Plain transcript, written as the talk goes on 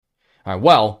All right,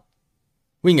 well,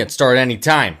 we can get started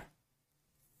anytime.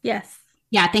 Yes.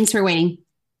 Yeah, thanks for waiting.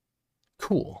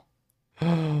 Cool.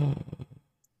 5,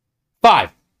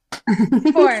 4,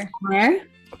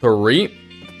 3,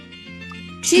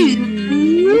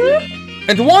 2,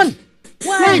 and 1. 1.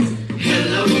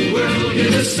 Hello world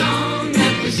is a song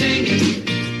that we're singing.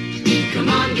 Come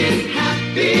on, get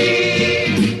happy.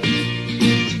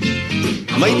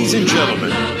 Ladies and gentlemen,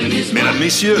 mesdames,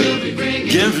 messieurs,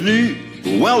 bienvenue,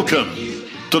 welcome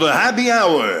to the Happy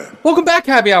Hour. Welcome back,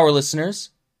 Happy Hour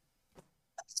listeners.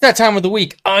 It's that time of the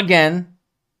week again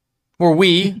where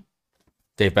we,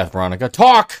 Dave, Beth, Veronica,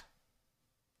 talk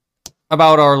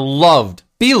about our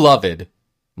beloved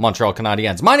Montreal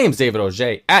Canadiens. My name is David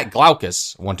Auger at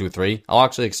Glaucus123. I'll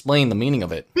actually explain the meaning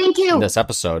of it Thank you. in this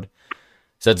episode.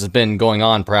 Since it's been going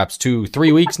on perhaps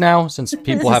 2-3 weeks now, since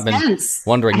people have been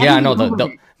wondering. Yeah, I know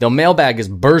the mailbag is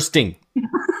bursting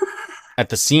at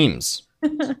the seams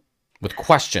with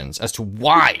questions as to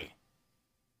why.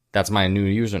 That's my new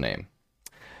username.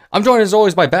 I'm joined as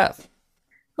always by Beth.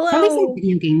 Probably Hello. some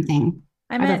video game thing.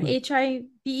 I'm at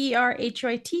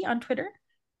HIBERHUIT on Twitter.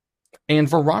 And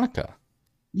Veronica.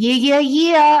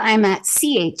 Yeah. I'm at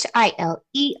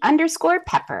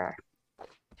CHILE_Pepper.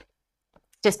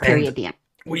 Just period at the end.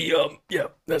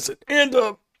 That's it. And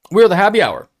we're the Happy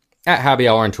Hour. At Happy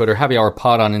Hour on Twitter, Happy Hour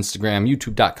Pod on Instagram,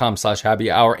 youtube.com/Happy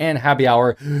Hour, and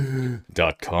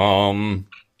happyhour.com.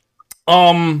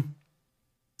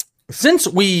 Since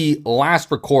we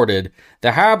last recorded, the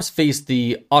Habs faced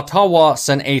the Ottawa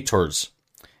Senators,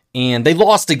 and they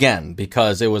lost again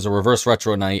because it was a reverse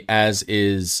retro night, as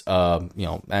is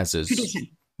Tradition.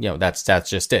 That's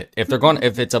just it. If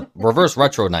it's a reverse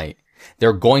retro night,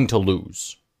 they're going to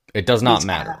lose. It does not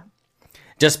matter.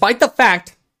 Despite the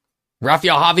fact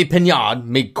Rafael Javi Pinard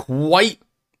made quite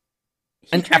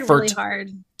an effort really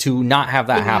hard to not have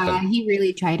that happen. He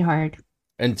really tried hard.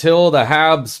 Until the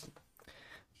Habs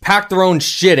packed their own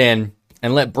shit in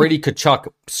and let Brady Tkachuk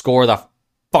score the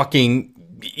fucking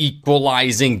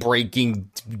equalizing, breaking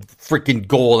freaking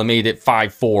goal that made it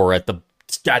 5-4 at the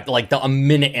a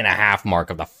minute and a half mark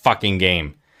of the fucking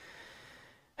game.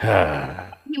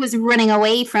 He was running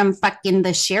away from fucking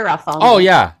the sheriff.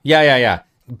 Yeah.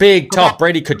 Big, tough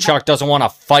Brady Tkachuk doesn't want to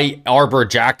fight Arbor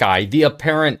Jacki, the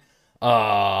apparent,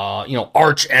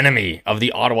 arch enemy of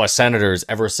the Ottawa Senators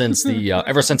ever since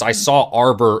I saw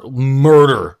Arbor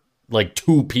murder like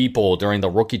 2 people during the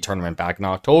rookie tournament back in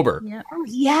October. Yeah. Oh,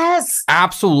 yes.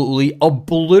 Absolutely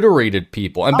obliterated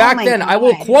people. And Oh back my then, I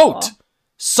will God. quote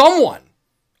someone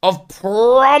of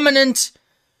prominent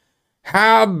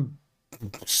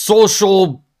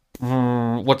social,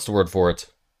 what's the word for it?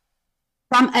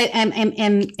 From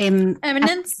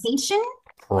Eminence? Station?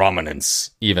 Prominence,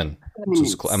 even.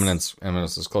 Eminence.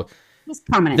 Eminence is close. He's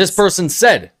prominent. This person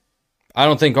said, I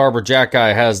don't think Arbor Jacki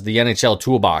has the NHL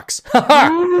toolbox.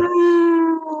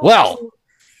 Well,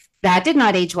 that did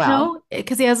not age well. No,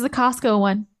 because he has the Costco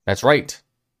one. that's right.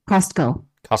 Costco.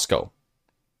 Costco.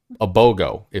 A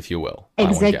BOGO, if you will. Buy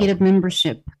one, get Executive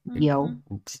membership. Yo. one.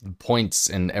 Points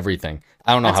and everything.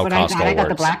 I don't know That's how what Costco I got. I got the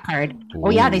works. black card. Oh,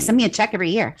 yeah. They send me a check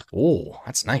every year. Oh,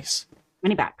 that's nice.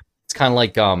 Money back. It's kind of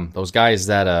like those guys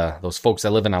those folks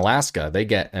that live in Alaska, they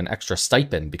get an extra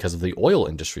stipend because of the oil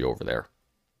industry over there.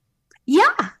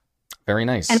 Yeah. Very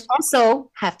nice. And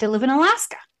also have to live in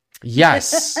Alaska.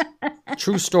 Yes.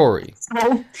 True story.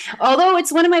 So, although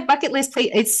it's one of my bucket list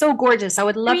places, it's so gorgeous. I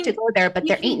would love to go there, but You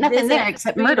there can ain't nothing visit, there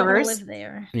except but you don't wanna murderers. live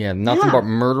there. Yeah, nothing Yeah. but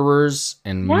murderers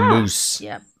and Yeah. moose.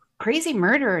 Yep. Crazy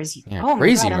murderers. Yeah, Oh my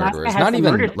crazy God, Alaska murderers. has Not some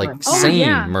even murder like stories. Oh, sane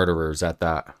yeah. murderers at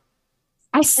that.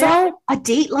 I saw a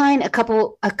Dateline a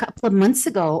couple of months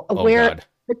ago Oh, where God.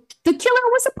 the killer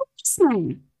was a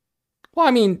policeman. Well,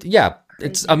 I mean, yeah,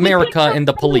 it's America and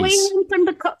the police. From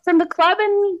the club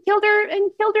and killed her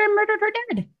and murdered her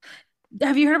dead.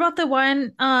 Have you heard about the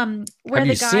one where Have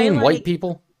the you guy seen white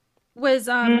people? was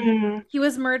he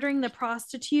was murdering the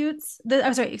prostitutes.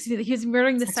 He was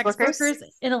murdering the sex workers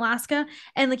in Alaska,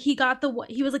 and like he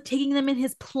was like taking them in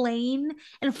his plane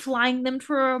and flying them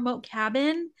to a remote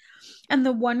cabin, and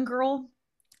the one girl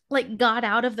like got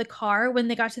out of the car when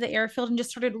they got to the airfield and just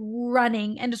started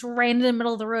running and just ran in the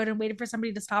middle of the road and waited for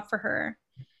somebody to stop for her.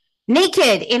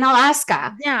 Naked in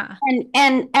Alaska. Yeah.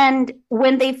 And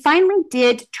when they finally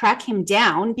did track him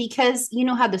down, because you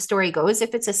know how the story goes,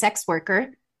 if it's a sex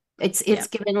worker, it's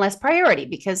given less priority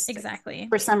because Exactly.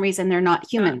 for some reason they're not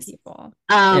humans. People.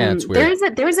 Yeah, it's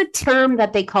weird. There's a term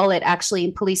that they call it actually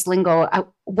in police lingo.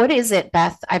 What is it,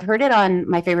 Beth? I've heard it on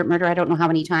My Favorite Murder. I don't know how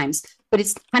many times, but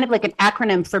it's kind of like an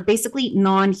acronym for basically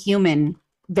non-human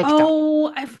victim.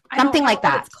 Oh, I don't Something know like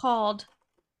what that. it's called.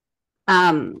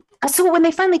 So when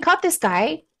they finally caught this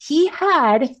guy, he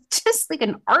had just like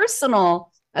an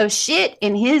arsenal of shit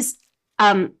in his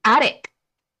attic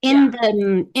in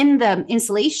the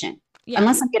insulation. Yeah.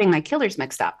 Unless I'm getting my killers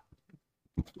mixed up.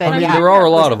 But there are a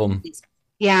lot of them.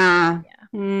 Yeah.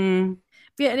 Yeah.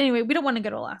 Anyway, we don't want to go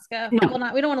to Alaska.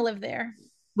 No. We don't want to live there.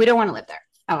 We don't want to live there,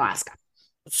 Alaska.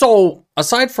 So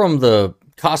aside from the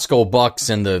Costco bucks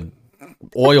and the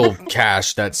oil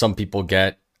cash that some people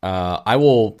get, I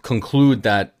will conclude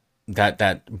that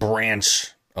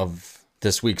branch of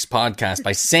this week's podcast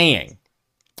by saying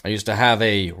I used to have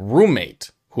a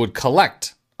roommate who would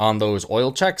collect on those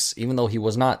oil checks, even though he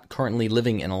was not currently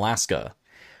living in Alaska.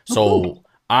 So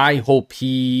I hope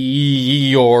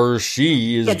he or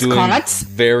she is doing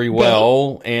very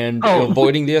well and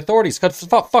avoiding the authorities. Cause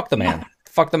fuck the man.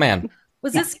 Fuck the man.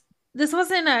 Was this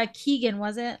wasn't Keegan,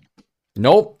 was it?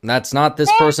 Nope, that's not this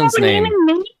person's name.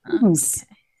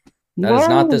 That is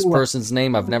not this person's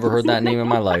name. I've never heard that name in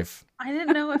my life. I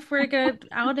didn't know if we're gonna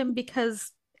out him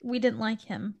because we didn't like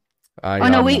him.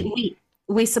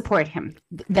 We support him.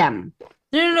 Them.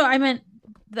 No. I meant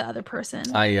the other person.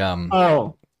 I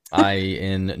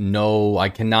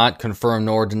cannot confirm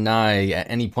nor deny at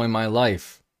any point in my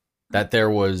life that there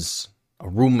was a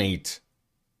roommate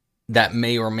that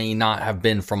may or may not have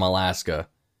been from Alaska,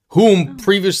 whom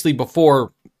previously,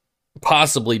 before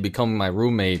possibly becoming my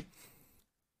roommate,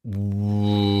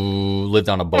 lived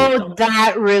on a boat. Oh,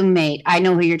 that roommate. I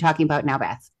know who you're talking about now,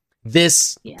 Beth.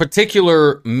 This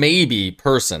particular maybe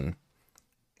person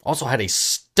also had a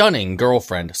stunning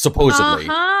girlfriend, supposedly.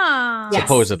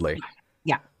 Supposedly.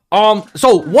 Yeah.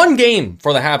 So one game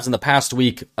for the Habs in the past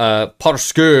week,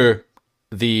 parce que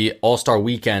the All-Star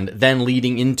weekend, then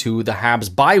leading into the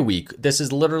Habs bye week. This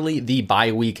is literally the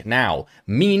bye week now,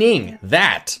 meaning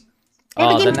that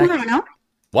tomorrow,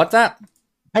 What's that?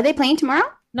 Are they playing tomorrow?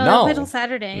 No, they play till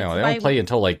Saturday. No, they don't play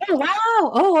until like. Oh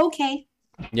wow! Oh, okay.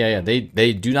 Yeah.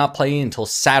 They do not play until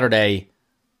Saturday.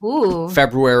 Ooh.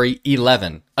 February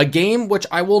 11. A game which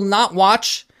I will not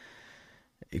watch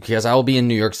because I will be in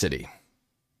New York City.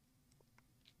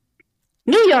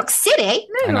 New York City?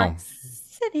 I know.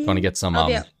 Going to get some.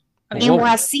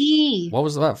 NYC. What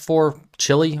was that for?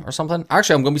 Chili or something?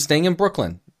 Actually, I'm going to be staying in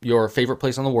Brooklyn, your favorite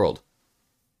place in the world.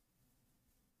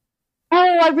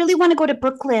 Oh, I really want to go to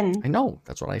Brooklyn. I know.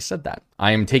 That's what I said that.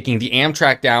 I am taking the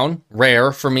Amtrak down.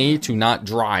 Rare for me to not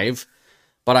drive.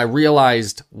 But I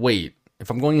realized, wait, if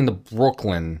I'm going into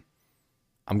Brooklyn,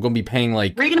 I'm going to be paying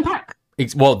like... Where are you going to park?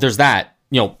 Well, there's that.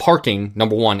 Parking,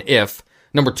 number one, if.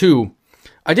 Number two,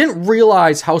 I didn't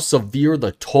realize how severe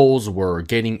the tolls were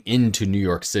getting into New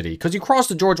York City. Because you cross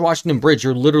the George Washington Bridge,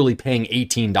 you're literally paying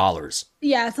 $18.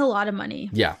 Yeah, it's a lot of money.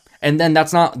 Yeah. And then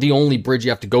that's not the only bridge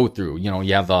you have to go through. You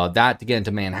have that to get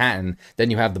into Manhattan. Then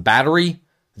you have the Battery,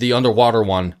 the underwater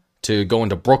one, to go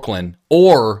into Brooklyn.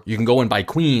 Or you can go in by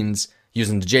Queens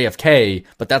using the JFK,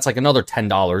 but that's like another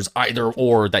 $10 either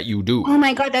or that you do. Oh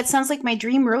my God, that sounds like my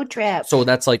dream road trip. So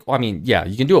that's like,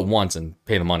 you can do it once and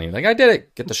pay the money. Like, I did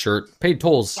it, get the shirt, paid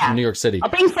tolls in New York City. I'll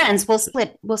bring friends, we'll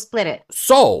split it.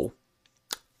 So,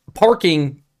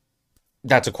 parking,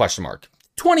 that's a question mark.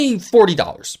 $20,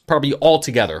 $40, probably all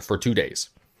together for 2 days.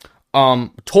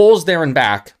 Tolls there and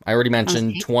back, I already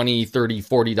mentioned $20, $30,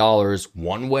 $40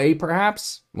 one way,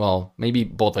 perhaps. Well, maybe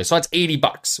both ways. So that's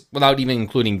 $80 without even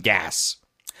including gas.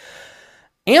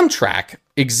 Amtrak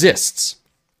exists.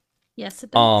 Yes,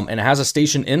 it does. And it has a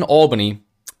station in Albany.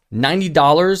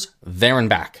 $90 there and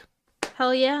back.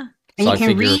 Hell yeah. And so you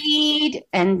can read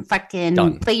and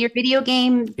fucking play your video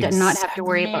game. Do not have to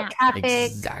worry about traffic.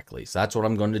 Exactly. So that's what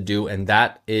I'm going to do. And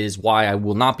that is why I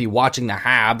will not be watching the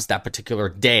Habs that particular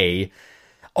day.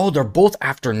 Oh, they're both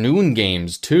afternoon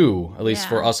games too, at least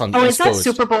for us on the East Coast. Oh, is that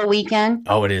Super Bowl weekend?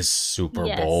 Oh, it is Super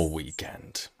Bowl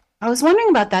weekend. I was wondering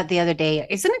about that the other day.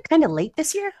 Isn't it kind of late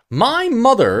this year? My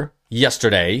mother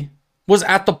yesterday was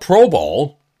at the Pro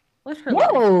Bowl.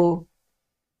 Whoa.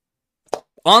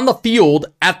 On the field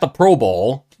at the Pro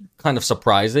Bowl. Kind of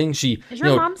surprising. Is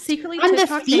your mom secretly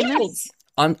TikTok famous?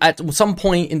 At some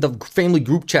point in the family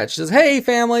group chat, she says, "Hey,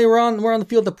 family, we're on the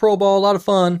field at the Pro Bowl. A lot of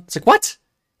fun." It's like, what?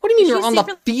 What do you mean you're on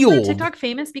the field? TikTok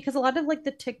famous because a lot of like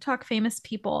the TikTok famous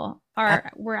people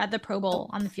were at the Pro Bowl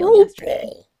on the field yesterday.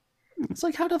 It's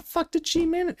like, how the fuck did she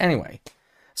manage? Anyway,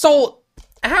 so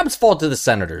Habs fall to the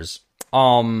Senators.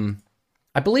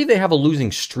 I believe they have a losing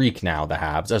streak now, the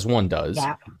Habs, as one does.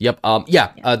 Yeah. Yep.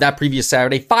 That previous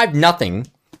Saturday, 5-0,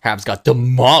 Habs got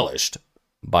demolished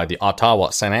by the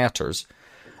Ottawa Senators.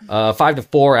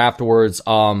 5-4 afterwards.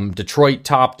 Detroit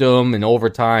topped them in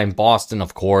overtime. Boston,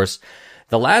 of course.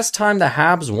 The last time the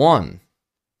Habs won,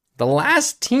 the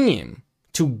last team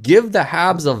to give the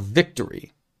Habs a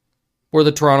victory were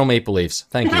the Toronto Maple Leafs.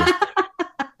 Thank you.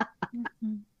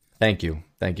 Thank you.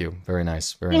 Very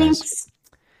nice. Very nice.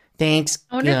 Thanks,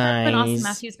 I wonder guys. when Austin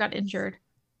Matthews got injured.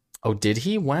 Oh, did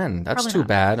he? When? That's Probably too not.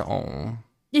 bad. Oh.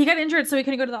 Yeah, he got injured, so he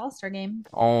couldn't go to the All-Star game.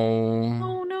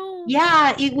 Oh. No.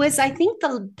 Yeah, it was, I think,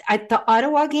 at the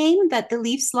Ottawa game that the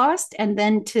Leafs lost, and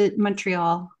then to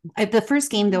Montreal. The first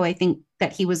game, though, I think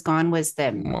that he was gone was the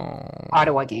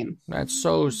Ottawa game. That's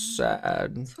so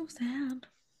sad. So sad.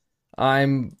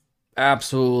 I'm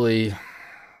absolutely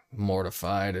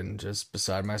mortified and just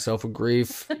beside myself with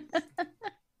grief.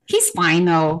 He's fine,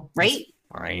 though, right?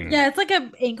 Fine. Yeah, it's like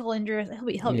an ankle injury.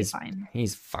 He'll be fine.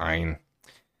 He's fine.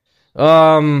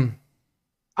 Oh,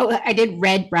 I did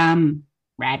red rum.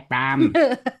 I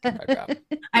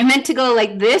meant to go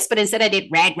like this, but instead I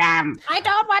did red rum. I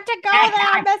don't want to go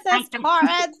there, Mrs.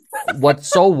 Torrance. What's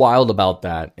so wild about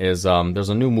that is there's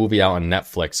a new movie out on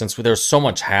Netflix. Since there's so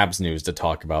much Habs news to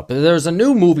talk about, but there's a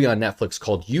new movie on Netflix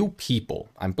called You People.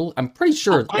 I'm pretty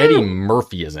sure Eddie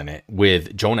Murphy is in it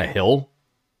with Jonah Hill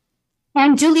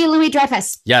and Julia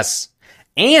Louis-Dreyfus. Yes,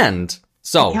 and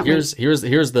so here's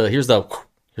the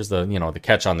the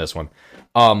catch on this one.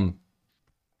 I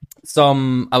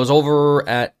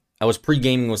was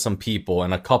pre-gaming with some people,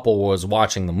 and a couple was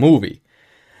watching the movie,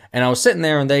 and I was sitting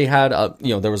there, and they had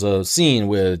there was a scene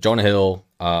with Jonah Hill,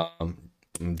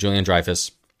 Julianne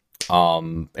Dreyfus,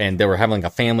 and they were having like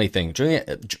a family thing.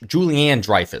 Julianne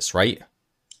Dreyfus, right?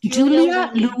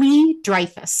 Julia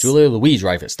Louis-Dreyfus. Julia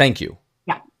Louis-Dreyfus. Thank you.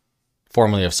 Yeah.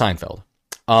 Formerly of Seinfeld.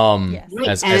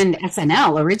 Yes. And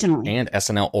SNL originally. And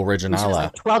SNL Originala. She was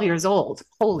like 12 years old.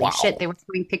 Holy Wow. shit. They were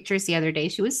showing pictures the other day.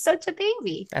 She was such a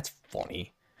baby. That's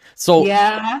funny. So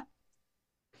yeah.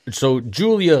 So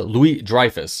Julia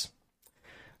Louis-Dreyfus,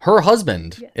 her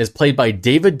husband is played by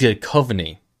David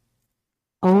Duchovny.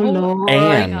 Oh no.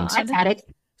 And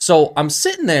so I'm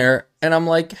sitting there and I'm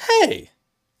like, hey,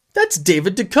 that's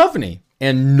David Duchovny.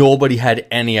 And nobody had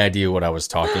any idea what I was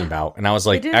talking about. And I was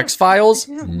like, X-Files?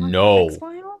 No.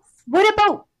 What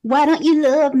about Why Don't You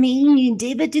Love Me,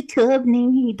 David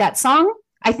Duchovny? That song?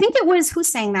 I think it was, who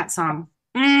sang that song?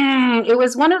 It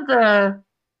was one of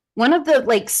the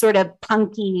like sort of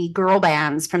punky girl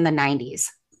bands from the 90s.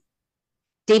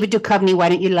 David Duchovny, Why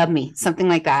Don't You Love Me? Something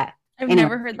like that. I've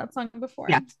never heard that song before.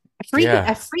 Yeah.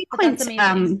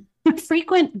 A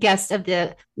frequent guest of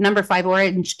the Number 5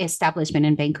 Orange establishment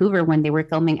in Vancouver when they were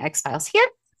filming X-Files here.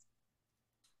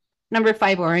 Number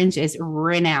 5 Orange is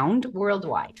renowned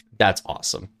worldwide. That's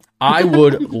awesome. I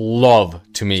would love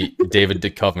to meet David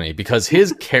Duchovny because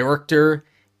his character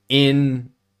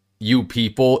in You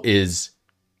People is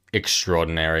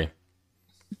extraordinary.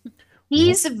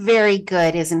 He's very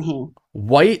good, isn't he?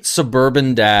 White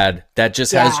suburban dad that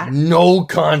just has no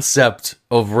concept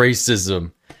of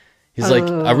racism. He's like,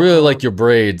 I really like your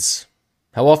braids.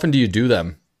 How often do you do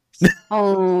them?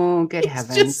 Oh, good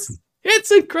heavens.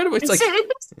 It's incredible. It's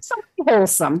so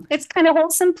wholesome. It's kind of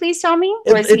wholesome, please tell me.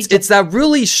 It's that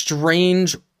really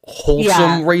strange,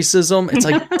 wholesome racism. It's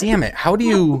like, damn it, how do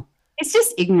you... It's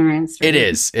just ignorance. Really.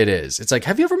 It is. It's like,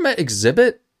 have you ever met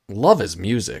Exhibit? Love his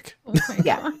music. Oh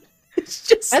yeah. It's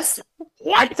just... That's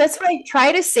what I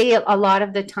try to say a lot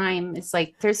of the time. It's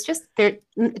like, there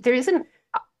isn't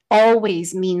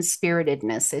always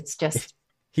mean-spiritedness. It's just...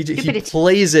 He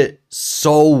plays it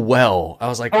so well. I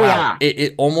was like, wow. Yeah.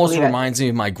 It almost reminds me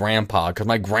of my grandpa, because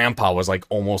my grandpa was like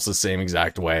almost the same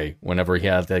exact way whenever he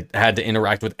had to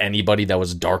interact with anybody that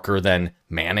was darker than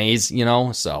mayonnaise,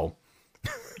 so.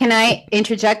 Can I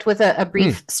interject with a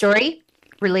brief story?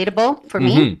 Relatable for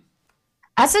me?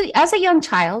 As a young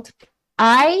child,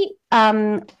 I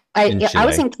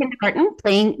was in kindergarten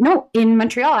in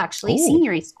Montreal, actually,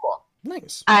 senior school.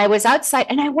 Nice. I was outside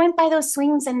and I went by those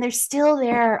swings and they're still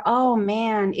there. Oh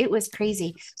man, it was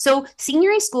crazy. So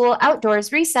senior school,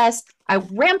 outdoors, recess, I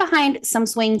ran behind some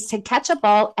swings to catch a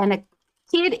ball and a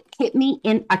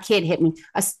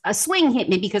swing hit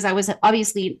me because I was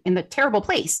obviously in the terrible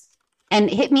place and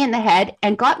hit me in the head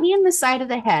and got me in the side of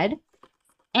the head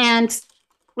and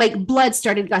like blood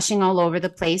started gushing all over the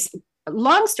place.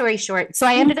 Long story short, so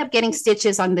I ended up getting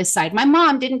stitches on this side. My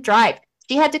mom didn't drive.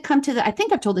 She had to come I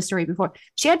think I've told this story before.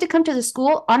 She had to come to the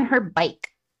school on her bike.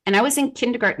 And I was in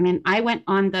kindergarten and I went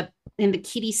in the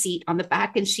kiddie seat on the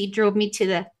back and she drove me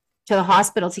to the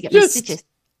hospital to get my stitches.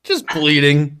 Just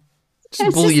bleeding.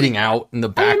 Just bleeding out in the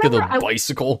back of the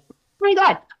bicycle. Oh my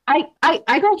God. I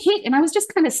got hit and I was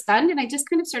just kind of stunned and I just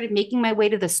kind of started making my way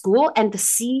to the school and the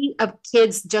sea of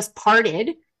kids just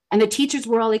parted and the teachers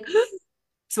were all like,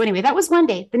 so anyway, that was one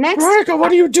day. The next. Veronica,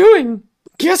 what are you doing?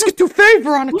 Qu'est-ce que tu fais,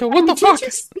 Veronica? What the fuck?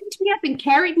 Teachers picked me up and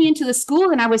carried me into the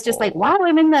school, and I was just like, "Wow,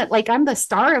 I'm the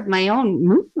star of my own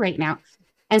movie right now."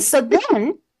 And so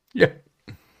then,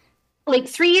 like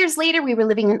 3 years later, we were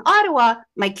living in Ottawa.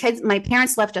 My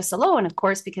parents left us alone, of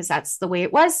course, because that's the way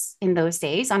it was in those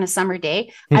days on a summer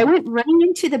day. I went running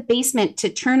into the basement to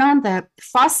turn on the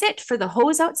faucet for the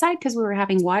hose outside because we were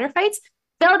having water fights,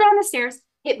 fell down the stairs,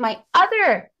 hit my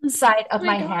other side of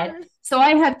my head. So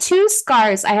I have 2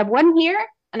 scars. I have one here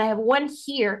and I have one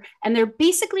here, and they're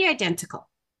basically identical.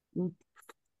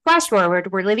 Flash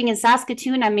forward, we're living in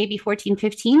Saskatoon. I'm maybe 14,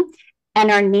 15. And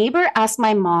our neighbor asked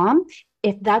my mom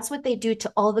if that's what they do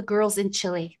to all the girls in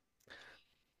Chile.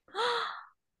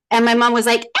 And my mom was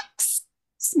like,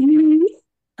 excuse me.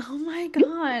 Oh my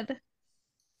God.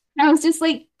 And I was just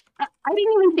like, I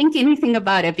didn't even think anything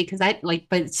about it because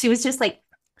but she was just like,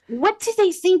 what do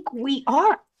they think we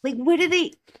are? Like, what do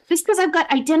they, just because I've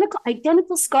got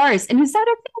identical scars. And is that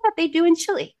a thing that they do in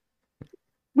Chile?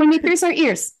 When they pierce our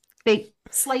ears, they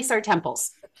slice our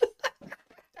temples.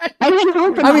 I went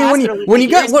home from the hospital when you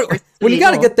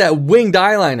got to get that winged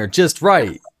eyeliner just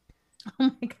right.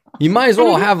 Oh my God. You might as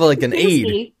well have like an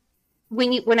aid.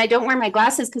 When I don't wear my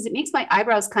glasses, because it makes my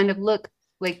eyebrows kind of look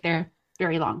like they're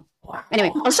very long. Wow.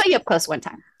 Anyway, I'll show you up close one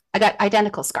time. I got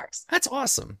identical scars. That's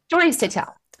awesome. Stories to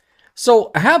tell.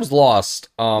 So Habs lost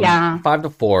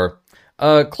 5-4.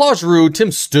 Claude Giroux, Tim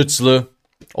Stützle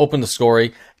opened the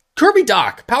scoring. Kirby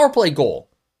Dach, power play goal.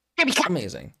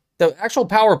 Amazing. The actual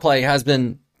power play has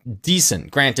been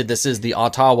decent. Granted, this is the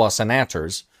Ottawa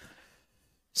Senators.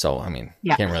 So, I mean,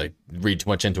 can't really read too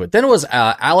much into it. Then it was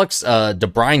Alex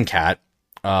DeBrincat.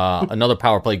 Another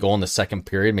power play goal in the second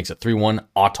period. Makes it 3-1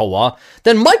 Ottawa.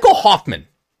 Then Michael Hoffman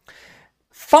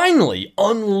finally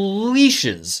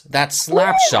unleashes that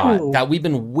slap shot that we've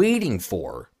been waiting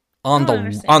for on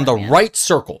the right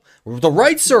circle. The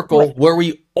right circle where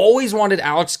we always wanted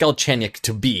Alex Galchenyuk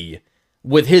to be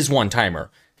with his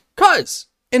one-timer. Because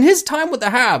in his time with the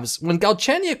Habs, when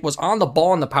Galchenyuk was on the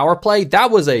ball in the power play, that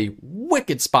was a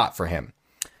wicked spot for him.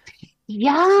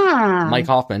 Yeah. Mike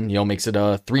Hoffman, makes it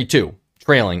a 3-2,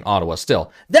 trailing Ottawa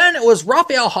still. Then it was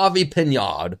Rafael Harvey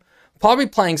Pinard, probably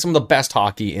playing some of the best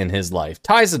hockey in his life.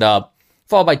 Ties it up,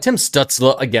 followed by Tim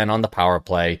Stützle again on the power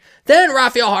play. Then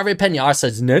Rafael Harvey Pinard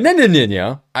says,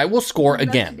 no, I will score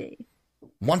again.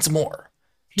 Once more.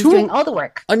 He's doing all the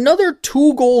work. Another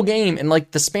 2-goal game in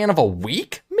like the span of a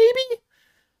week,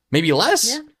 maybe less.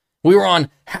 Yeah. We were on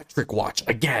hat trick watch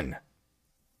again,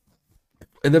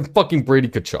 and then fucking Brady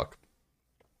Tkachuk,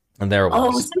 and there it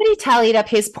was. Oh, somebody tallied up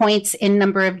his points in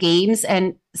number of games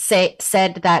and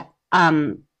said that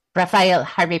Rafael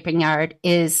Harvey Pinard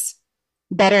is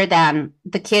better than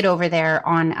the kid over there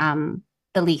on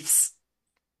the Leafs,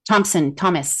 Thompson.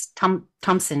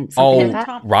 Oh, like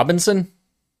Robinson.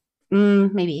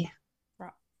 Maybe.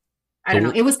 I don't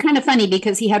know. It was kind of funny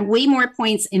because he had way more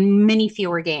points in many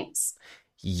fewer games.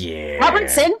 Yeah.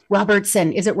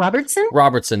 Robertson. Is it Robertson?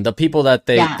 Robertson. The people that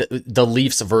the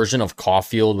Leafs version of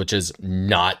Caulfield, which is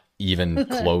not even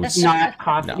close. Not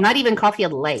Caulfield. No. Not even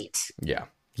Caulfield light. Yeah.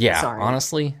 Yeah. Sorry.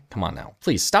 Honestly, come on now.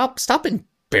 Please stop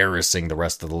embarrassing the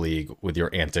rest of the league with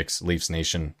your antics, Leafs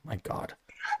Nation. My God.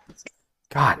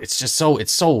 It's just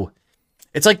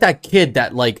it's like that kid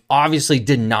that like obviously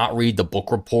did not read the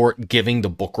book report, giving the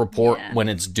book report when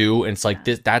it's due. And it's like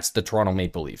that's the Toronto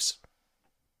Maple Leafs.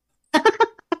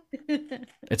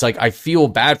 It's like, I feel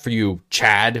bad for you,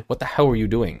 Chad. What the hell are you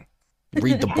doing?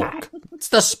 Read the book. It's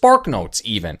the Spark Notes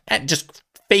even. And just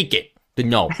fake it.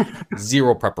 No,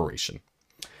 zero preparation.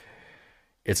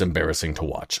 It's embarrassing to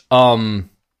watch.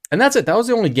 And that's it. That was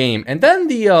the only game. And then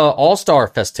the All-Star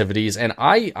festivities. And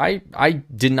I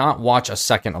did not watch a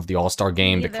second of the All-Star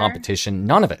game, the competition.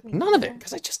 None of it.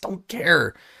 Because I just don't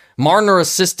care. Marner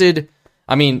assisted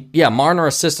on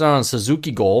a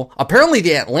Suzuki goal. Apparently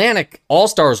the Atlantic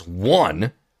All-Stars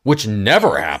won, which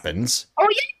never happens. Oh,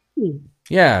 yeah.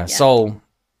 Yeah, so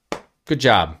good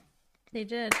job. They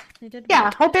did.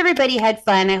 Yeah, hope everybody had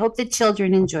fun. I hope the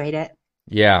children enjoyed it.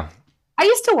 Yeah. I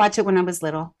used to watch it when I was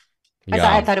little.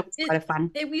 Yeah. I thought it was a lot of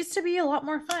fun. It used to be a lot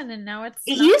more fun, and now it's...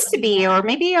 It used to be, or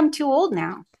maybe I'm too old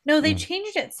now. No, they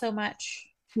changed it so much.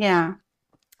 Yeah.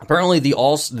 Apparently, the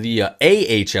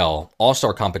AHL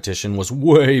All-Star competition was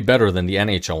way better than the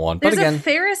NHL one. There's but again, a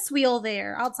Ferris wheel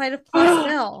there outside of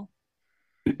Placerville.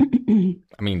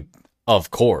 I mean, of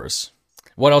course.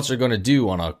 What else are you going to do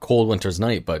on a cold winter's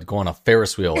night but go on a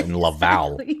Ferris wheel in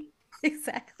Laval?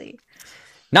 Exactly.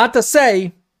 Not to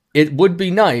say it would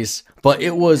be nice, but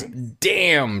it was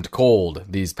damned cold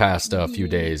these past few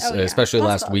days, especially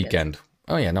last weekend.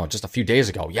 Oh yeah, no, just a few days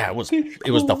ago. Yeah, it was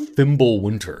the Thimble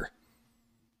Winter,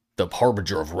 the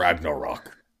harbinger of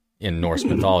Ragnarok in Norse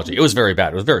mythology. It was very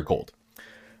bad. It was very cold.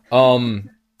 And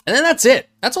then that's it.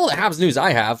 That's all the Habs news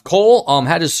I have. Cole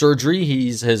had his surgery.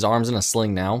 His arm's in a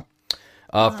sling now.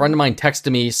 A friend of mine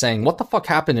texted me saying, "What the fuck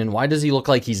happened? And why does he look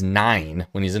like he's 9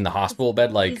 when he's in the hospital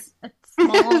bed?" Like, he's a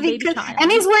small baby child. And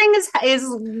he's wearing his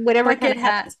whatever kid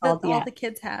hat it's that called. all the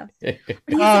kids have. But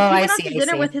he I went out see, to I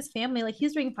dinner see. with his family. Like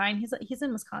he's doing fine. He's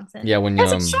in Wisconsin. yeah, when He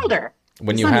has a shoulder.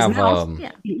 when It's you not his have mouth.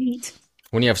 Yeah. Eat.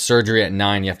 when you have surgery at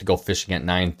 9, you have to go fishing at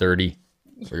 9:30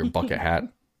 for your bucket hat.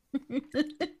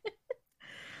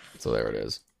 So there it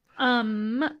is.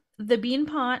 The bean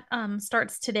pot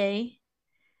starts today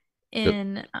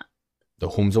in The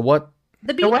whom's a what?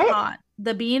 the bean what? pot.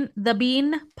 The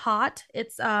bean pot.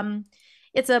 It's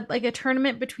a like a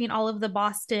tournament between all of the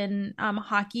Boston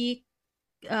hockey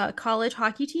college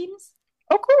hockey teams.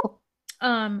 Oh, cool.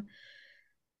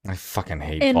 I fucking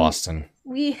hate And Boston.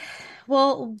 The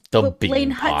bean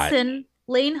Lane pot.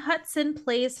 Lane Hudson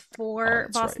plays for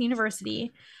that's Boston right.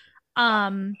 University.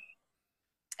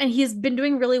 And he's been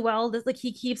doing really well. This, like,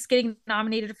 he keeps getting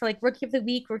nominated for like Rookie of the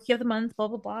Week, Rookie of the Month, blah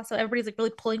blah blah. So everybody's like really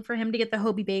pulling for him to get the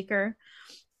Hobie Baker.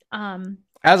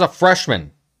 As a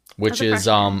freshman, which As a is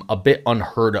freshman. a bit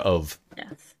unheard of.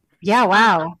 Yes. Yeah,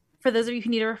 wow. For those of you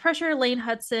who need a refresher, Lane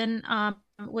Hudson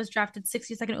was drafted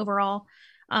 62nd overall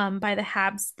by the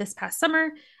Habs this past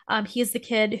summer. He is the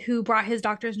kid who brought his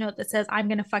doctor's note that says, "I'm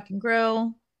gonna fucking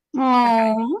grow."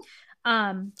 Oh.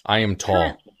 I am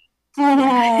tall.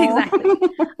 Exactly.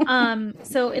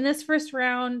 So in this first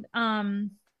round,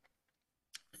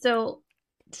 so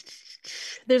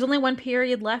there's only one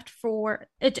period left for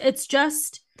it. It's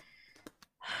just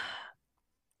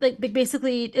like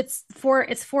basically it's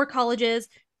four colleges.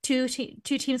 Two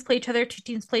teams play each other. Two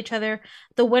teams play each other.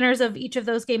 The winners of each of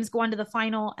those games go on to the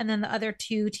final, and then the other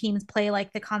two teams play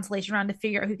like the consolation round to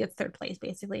figure out who gets third place,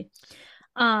 basically.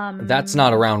 That's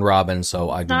not a round robin, so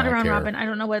I do not not a round care. robin. I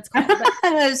don't know what it's called. But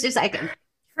It's just like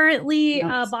currently,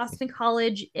 Yes. Boston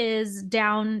College is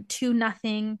down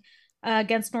 2-0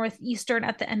 against Northeastern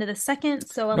at the end of the second.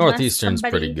 So unless Northeastern's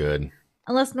pretty good.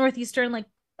 Unless Northeastern,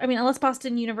 unless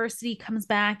Boston University comes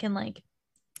back and like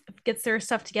gets their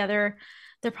stuff together,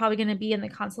 they're probably going to be in the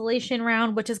consolation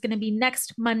round, which is going to be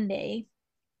next Monday.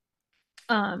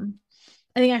 I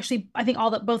think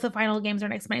both the final games are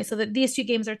next Monday. So these two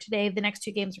games are today. The next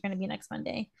two games are going to be next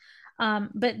Monday.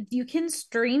 But you can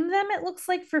stream them, it looks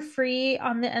like, for free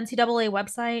on the NCAA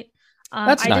website.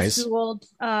 That's nice. Just Googled,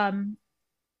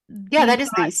 yeah, that is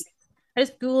Beanpot. nice. I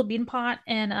just Googled Beanpot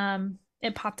and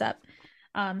it popped up.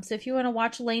 So if you want to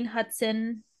watch Lane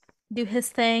Hudson do his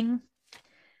thing,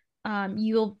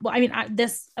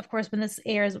 this, of course, when this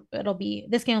airs,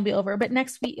 this game will be over. But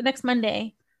next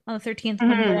Monday on the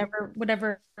 13th,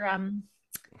 whatever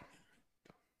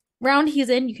round he's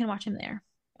in, you can watch him there.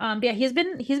 But yeah, he's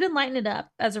been lighting it up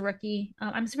as a rookie.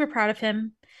 I'm super proud of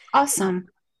him. Awesome.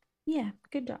 Yeah,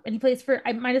 good job. And he plays for,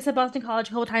 I might have said Boston College a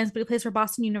couple times, but he plays for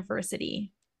Boston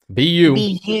University. BU.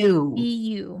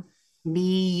 BU.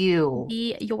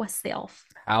 Be yourself.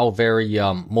 How very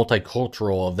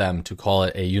multicultural of them to call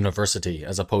it a university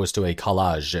as opposed to a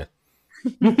college.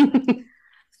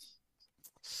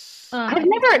 I've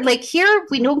never, like, here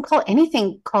we don't call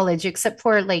anything college except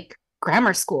for like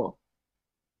grammar school.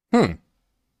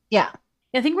 Yeah.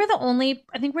 I think we're the only.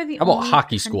 How about only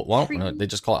hockey school? Well, country- no, they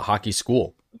just call it hockey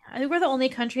school. I think we're the only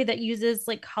country that uses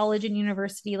like college and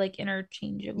university like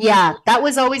interchangeably. Yeah, that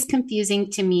was always confusing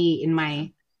to me in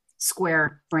my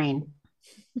square brain.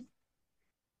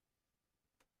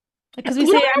 Because we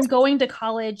say I'm going to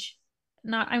college,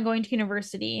 not I'm going to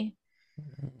university.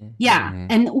 Yeah. Mhm.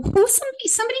 And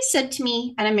somebody said to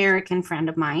me, an American friend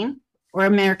of mine or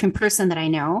American person that I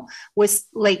know, was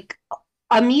like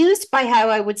amused by how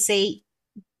I would say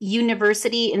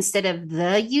university instead of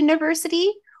the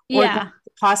university, or Yeah.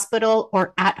 the hospital,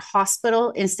 or at hospital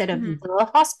instead of Mhm. the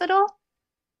hospital.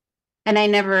 And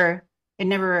it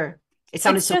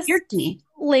sounded It's so just weird to me.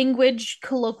 Language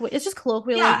colloquial. It's just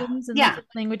colloquialisms and yeah.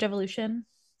 language evolution.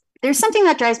 There's something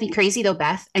that drives me crazy though,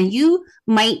 Beth, and you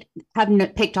might have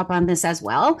picked up on this as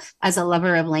well as a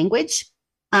lover of language.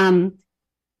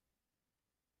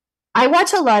 I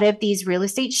watch a lot of these real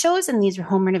estate shows and these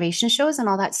home renovation shows and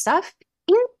all that stuff.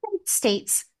 In the United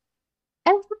States,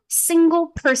 every single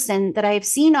person that I've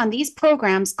seen on these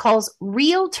programs calls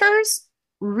realtors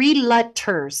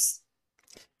realtors.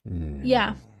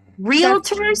 Yeah.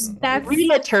 Realtors, That's-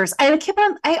 realtors.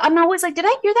 I'm always like, did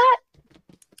I hear that?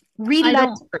 I Realtors.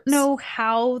 don't know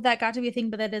how that got to be a thing,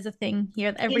 but that is a thing here.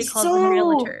 Everybody It's calls them so-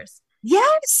 realtors.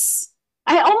 Yes.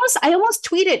 I almost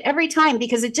tweet it every time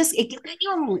because it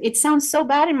sounds so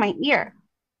bad in my ear.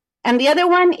 And the other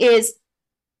one is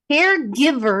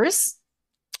caregivers.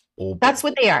 Oh, That's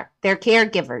what they are. They're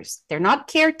caregivers. They're not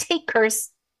caretakers.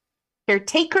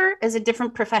 Caretaker is a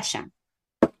different profession.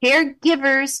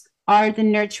 Caregivers are the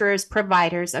nurturers,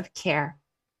 providers of care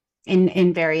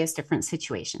in various different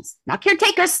situations. Not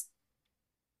caretakers.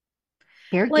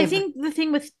 Well, I think the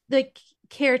thing with the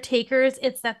caretakers,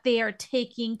 it's that they are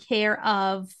taking care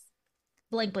of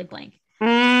blank, blank, blank.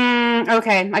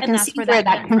 Okay, I can see where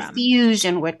that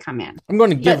confusion would come in. I'm going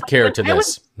to give care to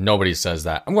this. Nobody says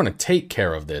that. I'm going to take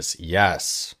care of this.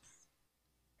 Yes.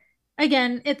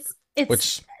 Again, it's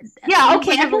which yeah,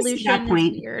 okay, evolution that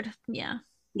point. Is weird. Yeah.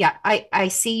 Yeah, I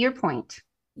see your point.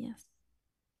 Yes.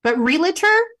 But realtor,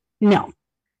 no.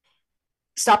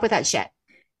 Stop with that shit.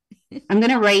 I'm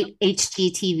going to write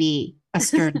HGTV a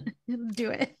stern. Do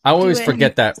it. I always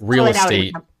forget that real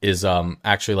estate is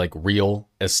actually like real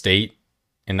estate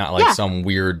and not like some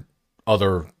weird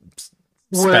other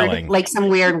spelling. Like some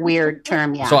weird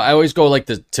term, yeah. So I always go like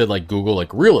to like Google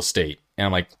like real estate and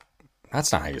I'm like,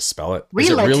 that's not how you spell it.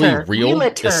 Realtor, is it really real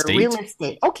estate? Real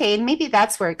estate. Okay, maybe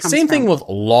that's where it comes from. Same thing with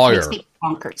lawyer.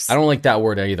 I don't like that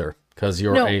word either because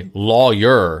you're a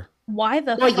lawyer. Why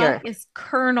the fuck is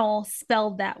colonel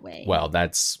spelled that way? Well,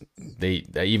 that's they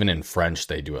even in French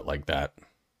they do it like that.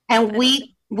 And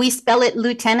we spell it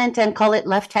lieutenant and call it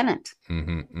lieutenant. I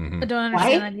don't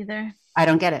understand that either. I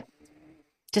don't get it.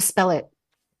 Just spell it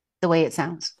the way it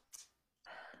sounds.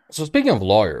 So speaking of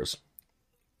lawyers,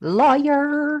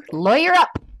 lawyer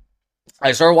up.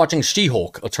 I started watching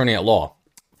She-Hulk, Attorney at Law.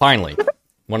 Finally,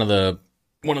 one of the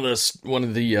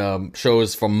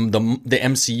shows from the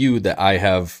MCU that I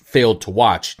have failed to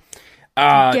watch.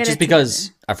 Just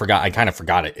because I forgot. I kind of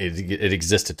forgot it. It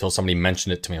existed till somebody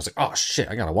mentioned it to me. I was like, oh shit,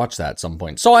 I gotta watch that at some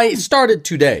point. So I started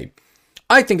today.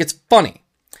 I think it's funny.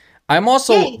 I'm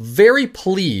also very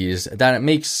pleased that it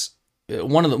makes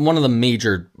one of the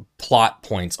major plot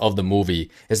points of the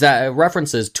movie is that it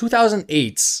references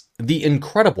 2008's The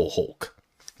Incredible Hulk,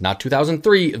 not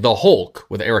 2003 The Hulk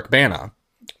with Eric Bana,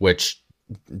 which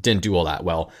didn't do all that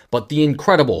well, but The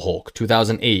Incredible Hulk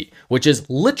 2008, which is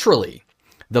literally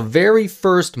the very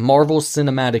first Marvel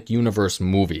Cinematic Universe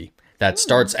movie that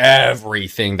starts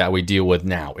everything that we deal with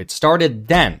now. It started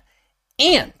then.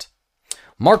 And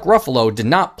Mark Ruffalo did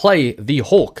not play the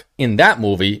Hulk in that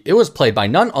movie. It was played by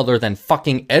none other than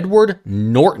fucking Edward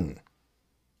Norton.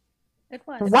 It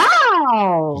was.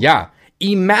 Wow. Yeah.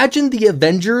 Imagine the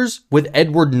Avengers with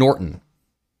Edward Norton.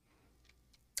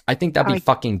 I think that'd be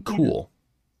fucking cool.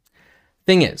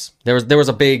 Thing is, there was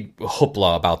a big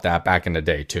hoopla about that back in the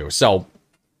day too. So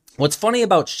what's funny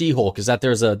about She-Hulk is that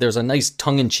there's a nice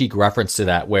tongue-in-cheek reference to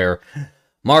that where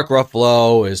Mark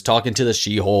Ruffalo is talking to the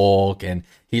She-Hulk and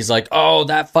he's like, oh,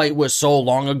 that fight was so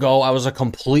long ago. I was a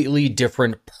completely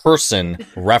different person,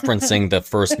 referencing the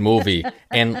first movie.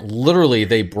 And literally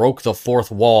they broke the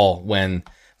fourth wall when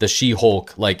the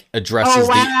She-Hulk like addresses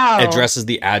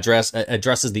the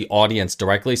audience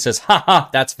directly, says, haha,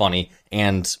 that's funny,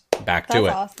 and back to it.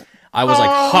 Awesome. I was like,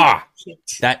 ha,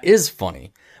 that is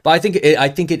funny. But I think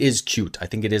it is cute. I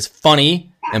think it is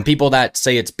funny. And people that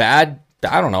say it's bad,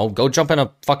 I don't know, go jump in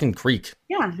a fucking creek.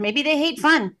 Yeah, maybe they hate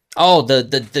fun. Oh, the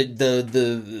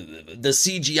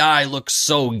CGI looks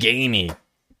so gamey.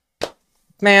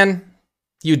 Man,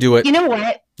 you do it. You know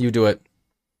what? You do it.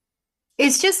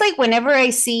 It's just like whenever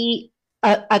I see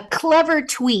a clever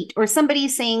tweet or somebody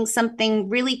saying something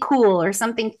really cool or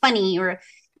something funny, or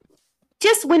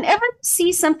just whenever you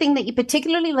see something that you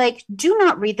particularly like, do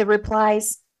not read the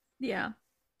replies. Yeah.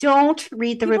 Don't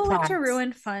read the replies. People like to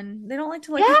ruin fun. They don't like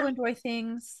to let people enjoy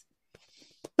things.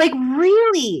 Like,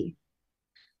 really?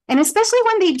 And especially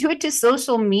when they do it to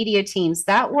social media teams.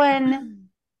 That one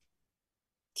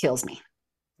kills me.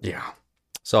 Yeah.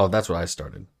 So that's what I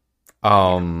started.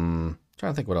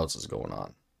 Trying to think what else is going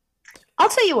on. I'll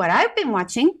tell you what I've been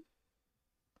watching.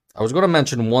 I was going to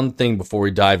mention one thing before we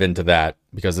dive into that,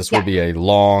 because this will be a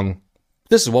long...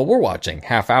 This is what we're watching.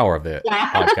 Half hour of the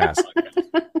podcast.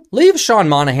 Leave Sean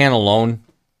Monahan alone.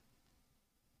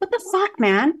 What the fuck,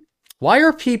 man? Why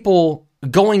are people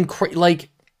going crazy? Like,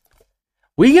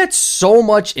 we get so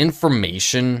much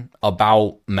information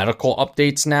about medical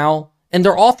updates now, and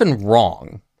they're often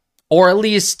wrong. Or at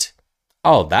least,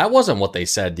 oh, that wasn't what they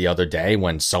said the other day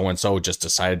when so-and-so just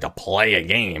decided to play a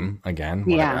game again.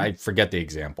 Whatever. I forget the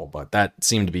example, but that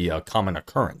seemed to be a common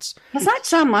occurrence. It's not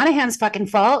Sean Monahan's fucking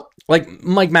fault. Like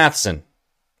Mike Matheson.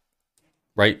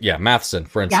 Right? Yeah, Matheson,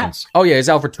 for instance. Yeah. Oh, yeah, he's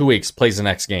out for 2 weeks, plays the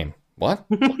next game. What?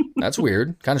 That's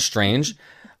weird. Kind of strange.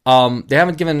 They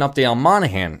haven't given an update on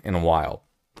Monahan in a while.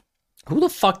 Who the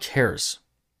fuck cares?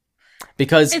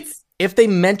 Because if they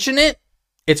mention it,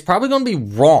 it's probably going to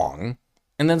be wrong.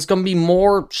 And then it's going to be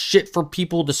more shit for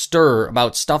people to stir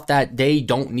about stuff that they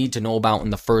don't need to know about in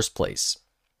the first place.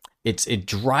 It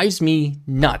drives me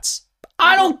nuts.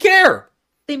 I don't care.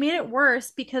 They made it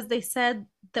worse because they said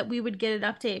that we would get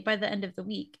an update by the end of the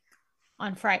week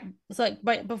on Friday. So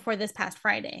like before this past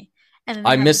Friday. And then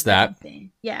I missed that.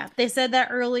 Yeah, they said that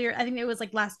earlier. I think it was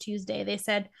like last Tuesday. They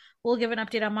said we'll give an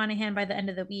update on Monahan by the end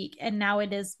of the week, and now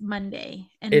it is Monday,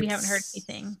 and we haven't heard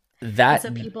anything.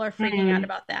 So people are freaking out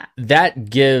about that. That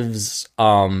gives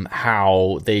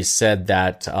how they said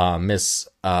that Miss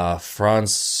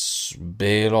France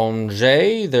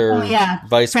Bélanger, their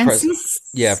vice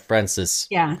president, Francis,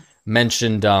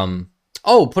 mentioned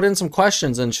put in some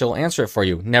questions and she'll answer it for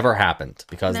you. Never happened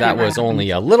because that was only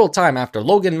a little time after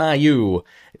Logan Mailloux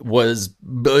was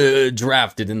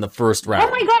drafted in the first round.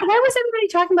 Oh my God, why was everybody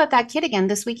talking about that kid again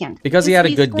this weekend? Because he had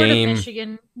a good game. A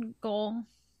Michigan goal.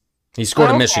 He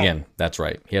scored a Michigan. That's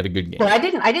right. He had a good game. Well, I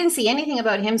didn't see anything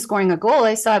about him scoring a goal.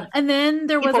 I saw, and then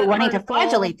there was wanting to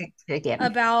flagellate again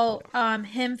about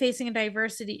him facing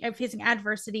adversity, and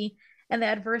the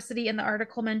adversity in the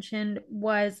article mentioned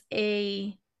was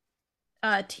a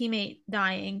teammate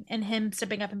dying and him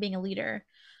stepping up and being a leader.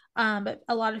 But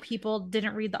a lot of people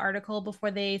didn't read the article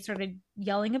before they started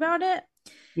yelling about it.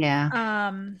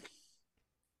 Yeah.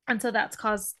 And so that's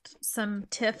caused some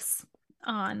tiffs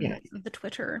on the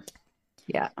Twitter.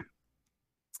 Yeah.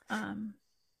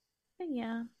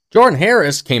 Yeah. Jordan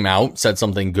Harris came out, said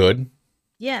something good.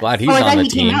 Yeah. Glad he's on the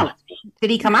team. Did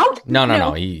he come out?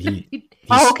 No. He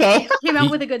okay. Came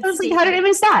out with a good statement. How did I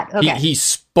miss that? Okay. He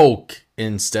spoke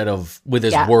with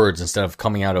his words instead of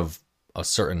coming out of a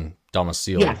certain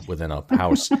domicile within a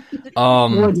house.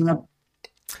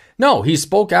 No, he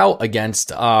spoke out against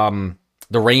the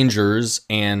Rangers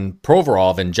and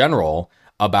Provorov in general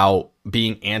about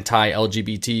being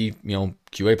anti-LGBT,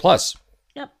 QA plus.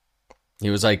 Yep. He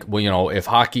was like, well, if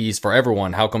hockey is for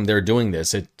everyone, how come they're doing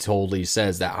this? It totally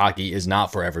says that hockey is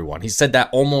not for everyone. He said that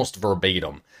almost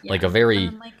verbatim, like a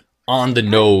very on the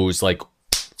nose, like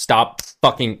stop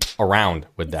fucking around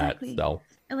with that. So.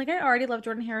 And I already love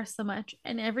Jordan Harris so much,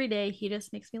 and every day he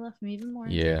just makes me love him even more.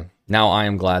 Yeah. Now I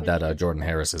am glad that Jordan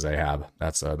Harris is a Hab.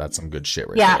 That's some good shit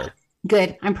right there. Yeah.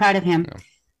 Good. I'm proud of him. Yeah.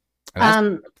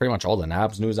 That's pretty much all the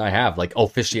Nabs news I have. Like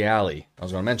officially, I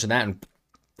was going to mention that and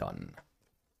done.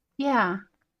 Yeah.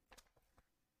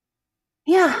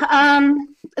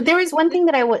 There was one thing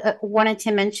that I wanted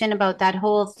to mention about that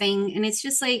whole thing, and it's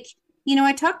just like,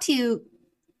 I talk to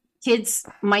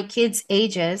my kids'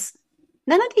 ages.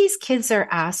 None of these kids are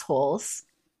assholes.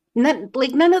 None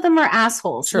of them are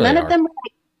assholes. Sure none of them.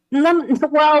 None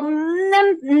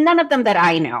of them that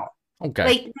I know.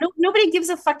 Okay. Nobody gives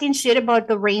a fucking shit about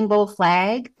the rainbow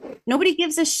flag. Nobody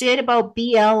gives a shit about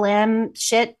BLM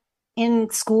shit in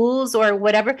schools or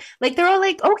whatever. They're all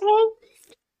like, okay,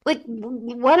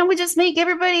 why don't we just make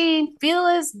everybody feel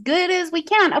as good as we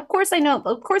can? Of course, I know.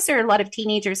 Of course, there are a lot of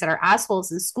teenagers that are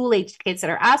assholes and school-age kids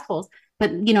that are assholes. But,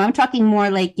 I'm talking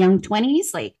more like young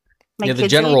 20s. The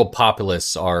general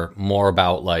populace are more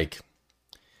about we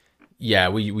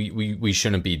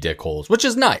shouldn't be dickholes, which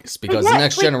is nice because the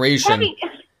next generation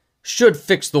should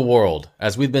fix the world,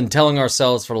 as we've been telling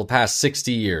ourselves for the past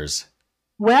 60 years.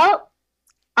 Well,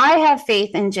 I have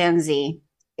faith in Gen Z.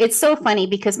 It's so funny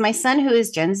because my son, who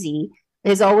is Gen Z,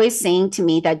 is always saying to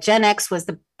me that Gen X was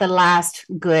the last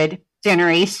good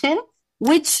generation,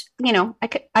 which,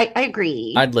 I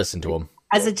agree. I'd listen to him.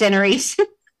 As a generation.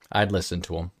 I'd listen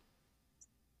to him.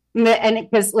 And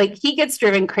because he gets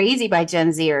driven crazy by Gen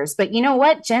Zers, but you know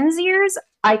what? Gen Zers,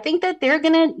 I think that they're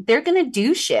gonna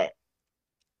do shit.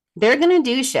 They're gonna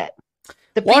do shit.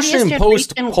 The Washington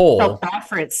Post poll felt bad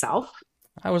for itself.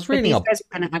 I was reading these guys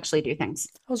are gonna actually do things.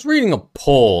 I was reading a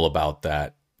poll about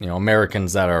that.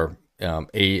 Americans that are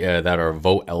that are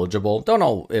vote eligible. Don't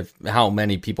know how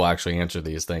many people actually answer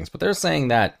these things, but they're saying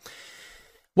that.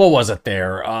 What was it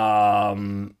there?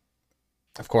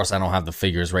 Of course, I don't have the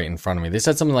figures right in front of me. They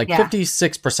said something like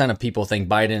 56% of people think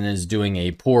Biden is doing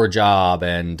a poor job,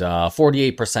 and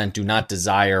 48% do not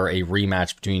desire a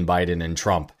rematch between Biden and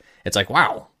Trump. It's like,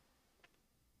 wow.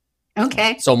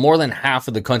 Okay. So more than half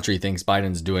of the country thinks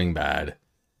Biden's doing bad,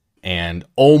 and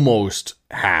almost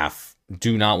half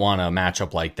do not want a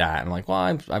matchup like that. I'm like,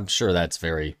 well, I'm sure that's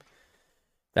very...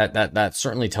 That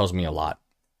certainly tells me a lot.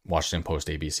 Washington Post,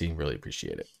 ABC, really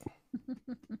appreciate it.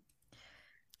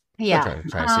 Yeah.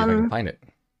 Try to see if I can find it.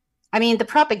 I mean, the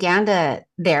propaganda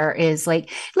there is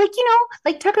like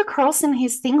Tucker Carlson,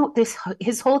 his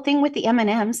whole thing with the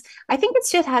M&Ms. I think it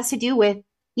just has to do with,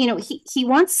 he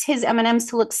wants his M&Ms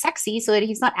to look sexy so that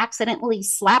he's not accidentally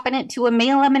slapping it to a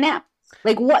male M&M.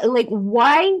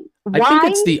 Why? I think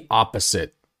it's the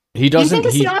opposite. He doesn't. You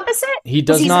think it's the opposite? He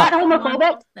does he's not.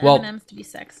 Homophobic. Well, M&Ms to be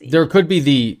sexy. There could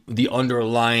be the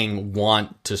underlying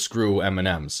want to screw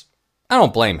M&Ms. I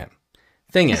don't blame him.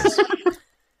 Thing is,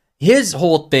 his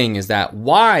whole thing is that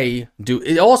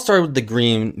it all started with the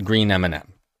green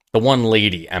M&M, the one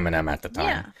lady M&M at the time.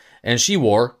 Yeah. And she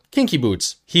wore kinky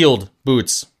boots, heeled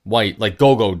boots, white, like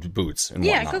go-go boots and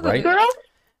whatnot, go-go right? Girl.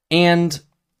 And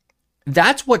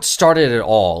that's what started it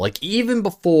all. Like, even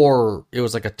before it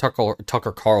was like a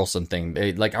Tucker Carlson thing.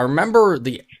 I remember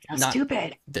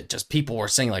stupid. Just people were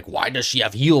saying, like, why does she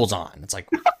have heels on? It's like,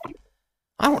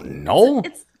 I don't know.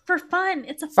 It's for fun.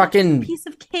 It's a fucking piece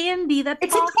of candy that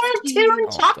it's a cartoon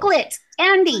chocolate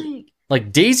candy.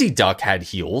 Like Daisy Duck had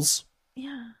heels.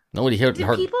 Yeah. Nobody cared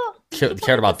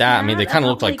about that. I mean, they kind of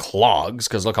looked like clogs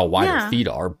because look how wide their feet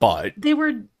are. But they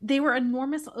were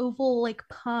enormous oval like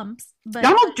pumps. But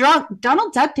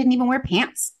Donald Duck didn't even wear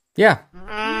pants.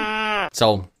 Yeah.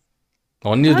 So,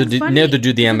 well, neither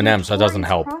do the M&M, so it doesn't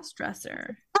help.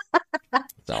 Cross-dresser.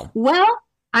 So. Well,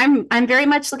 I'm very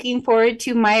much looking forward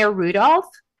to Maya Rudolph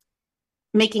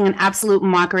making an absolute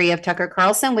mockery of Tucker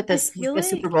Carlson with the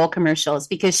Super Bowl commercials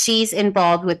because she's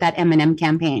involved with that M&M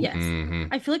campaign. Yes.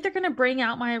 Mm-hmm. I feel like they're going to bring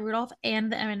out Maya Rudolph and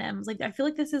the M&Ms. Like, I feel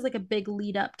like this is like a big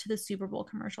lead up to the Super Bowl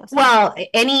commercials. Well,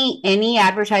 any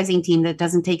advertising team that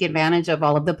doesn't take advantage of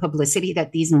all of the publicity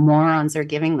that these morons are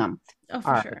giving them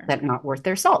that not worth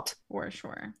their salt. For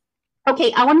sure.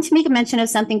 Okay, I wanted to make a mention of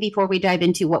something before we dive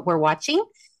into what we're watching.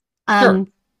 Sure.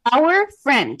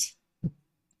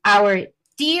 Our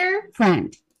dear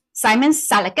friend, Simon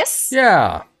Salakas.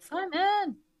 Yeah.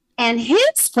 Simon. And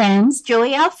his friends,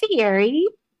 Joey Alfieri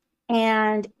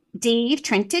and Dave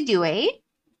Trentadue,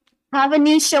 have a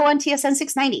new show on TSN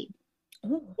 690.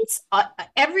 Ooh. It's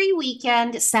every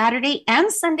weekend, Saturday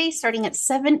and Sunday, starting at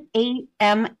 7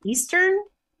 a.m. Eastern,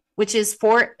 which is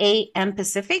 4 a.m.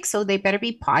 Pacific. So they better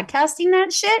be podcasting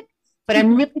that shit. But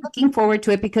I'm really looking forward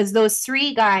to it because those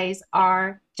three guys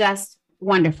are just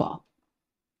wonderful.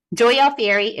 Joey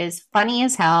Alfieri is funny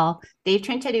as hell. Dave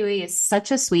Trentadue is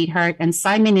such a sweetheart. And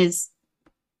Simon is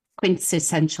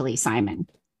quintessentially Simon.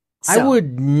 So, I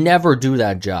would never do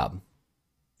that job.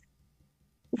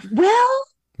 Well,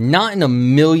 not in a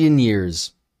million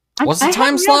years. What's the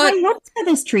time slot? For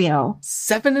this trio.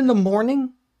 7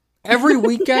 a.m. every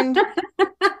weekend.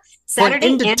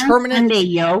 Saturday and Sunday,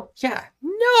 yo. Yeah,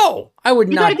 no, I would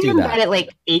not do that. At like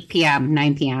 8 p.m.,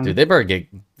 9 p.m. Dude,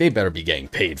 they better be getting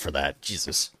paid for that.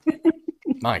 Jesus,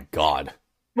 my God.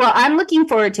 Well, I'm looking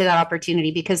forward to that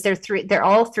opportunity because they're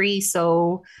all three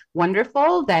so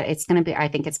wonderful that I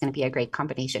think it's gonna be a great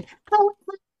combination. Oh,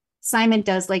 Simon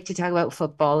does like to talk about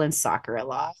football and soccer a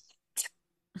lot.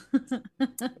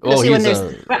 Oh,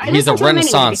 he's a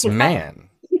Renaissance man.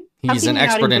 He's an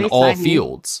expert in all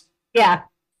fields. Yeah.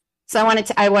 So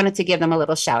I wanted to give them a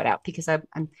little shout out because I'm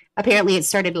apparently it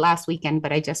started last weekend,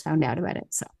 but I just found out about it.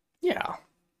 So yeah,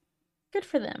 good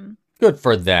for them. Good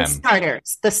for them.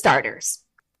 The starters.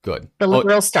 Good. The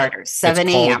liberal starters. 7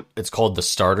 a.m. It's called the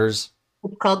starters.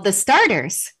 It's called the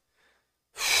starters.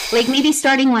 Like maybe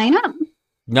starting lineup.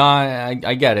 No,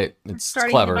 I get it. It's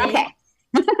clever. Okay.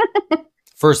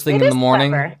 First thing in the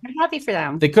morning. Clever. I'm happy for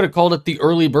them. They could have called it the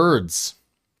early birds.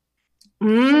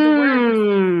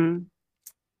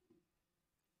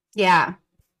 Yeah.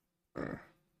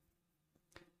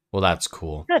 Well, that's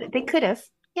cool. Good. They could have.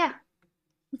 Yeah.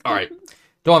 All right.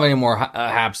 Don't have any more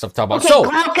Hab stuff to talk about. Okay, so,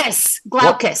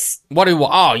 Glaucus. What do we?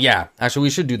 Oh, yeah. Actually, we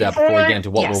should do that before we get into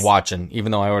what we're watching,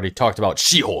 even though I already talked about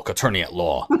She-Hulk, Attorney at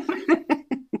Law.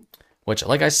 Which,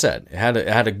 like I said, it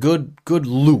had a good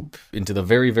loop into the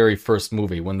very, very first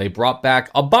movie when they brought back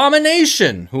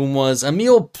Abomination, whom was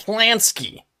Emil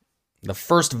Plansky, the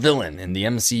first villain in the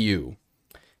MCU.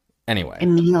 Anyway,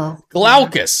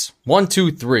 Glaucus 1,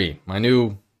 2, 3. My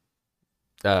new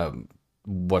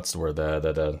what's the word?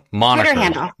 The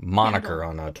moniker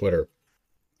on Twitter.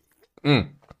 It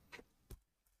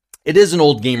is an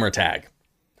old gamer tag.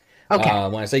 Okay.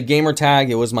 When I say gamer tag,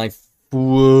 it was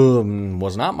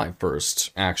was not my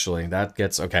first. Actually, that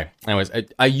gets okay. Anyways,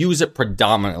 I use it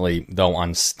predominantly though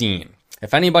on Steam.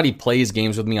 If anybody plays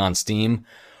games with me on Steam,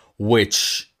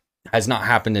 which has not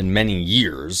happened in many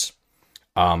years.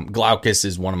 Glaucus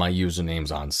is one of my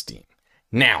usernames on Steam.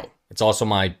 Now, it's also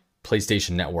my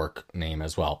PlayStation Network name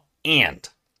as well. And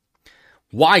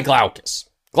why Glaucus?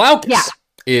 Glaucus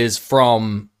is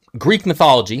from Greek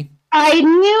mythology. I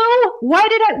knew.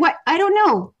 What? I don't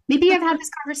know. Maybe I've had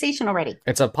this conversation already.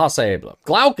 It's a possible.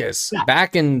 Glaucus,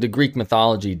 back in the Greek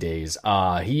mythology days,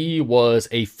 he was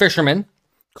a fisherman,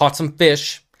 caught some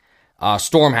fish.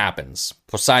 Storm happens.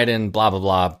 Poseidon, blah, blah,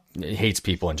 blah. Hates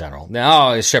people in general.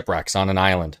 Now he shipwrecks on an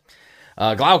island.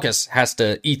 Glaucus has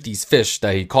to eat these fish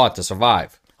that he caught to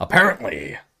survive.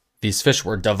 Apparently, these fish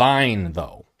were divine,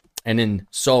 though. And in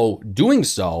doing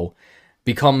so,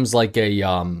 becomes like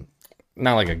a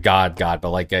not like a god, but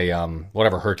like a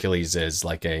whatever Hercules is,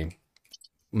 like a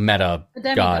meta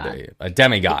god, a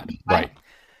demigod, right?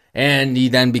 And he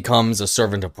then becomes a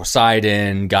servant of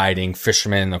Poseidon, guiding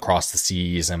fishermen across the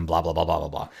seas and blah, blah, blah, blah,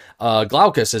 blah, blah.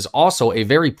 Glaucus is also a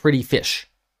very pretty fish.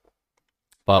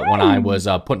 But when I was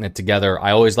putting it together,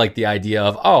 I always liked the idea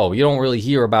of, you don't really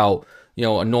hear about,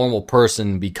 a normal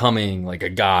person becoming like a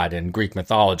god in Greek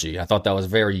mythology. I thought that was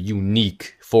very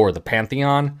unique for the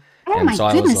Pantheon. Oh, and my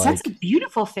so goodness, I was like, that's a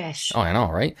beautiful fish. Oh, I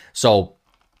know, right? So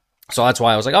that's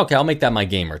why I was like, okay, I'll make that my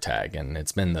gamer tag. And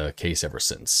it's been the case ever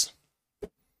since.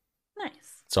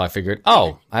 So I figured,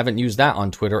 I haven't used that on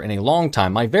Twitter in a long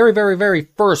time. My very, very, very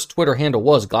first Twitter handle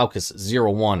was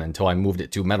Glaucus01 until I moved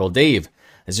it to Metal Dave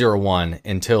 01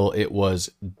 until it was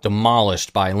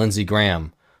demolished by Lindsey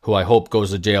Graham, who I hope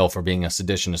goes to jail for being a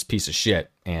seditionist piece of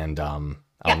shit. And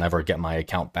I'll never get my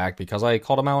account back because I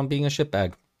called him out on being a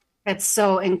shitbag. That's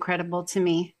so incredible to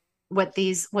me what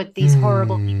these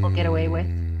horrible people get away with.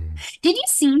 Did you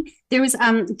see there was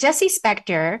Jesse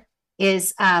Spector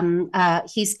is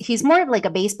he's more of like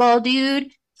a baseball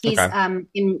dude. He's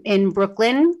in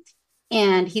Brooklyn,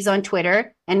 and he's on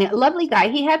Twitter, and a lovely guy.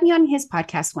 He had me on his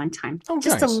podcast one time.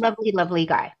 Just nice. A lovely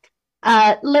guy.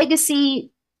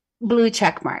 Legacy blue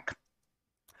check mark.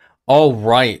 Oh,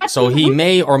 right. So he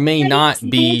may or may not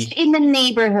be in the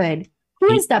neighborhood.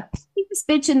 Who is the biggest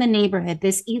bitch in the neighborhood?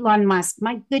 This Elon Musk.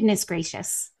 My goodness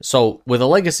gracious. So with a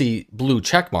legacy blue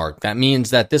check mark, that means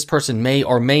that this person may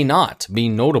or may not be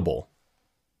notable.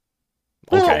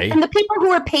 Okay. Well, and the people who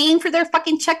are paying for their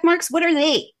fucking check marks, what are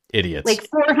they? Idiots. Like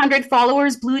 400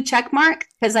 followers, blue check mark,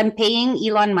 because I'm paying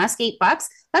Elon Musk $8.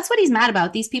 That's what he's mad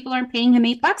about. These people aren't paying him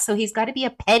 $8, so he's got to be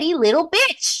a petty little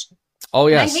bitch. Oh,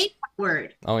 yes. And I hate that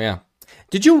word. Oh, yeah.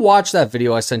 Did you watch that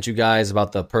video I sent you guys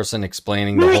about the person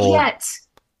explaining the whole... Not yet.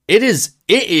 It is,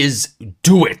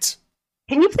 do it.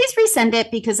 Can you please resend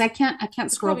it? Because I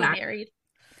can't scroll back. Married.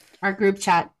 Our group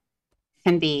chat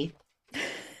can be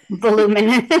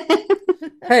voluminous.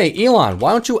 Hey, Elon,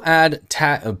 why don't you add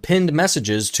pinned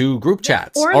messages to group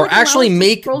chats? Or actually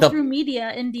make the through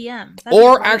media in DM.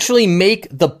 Actually make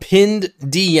the pinned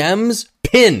DMs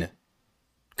pin.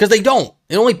 Because they don't.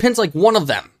 It only pins like one of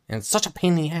them. And it's such a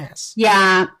pain in the ass.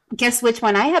 Yeah. Guess which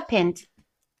one I have pinned?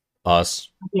 Us.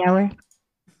 The hour.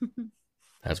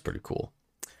 That's pretty cool.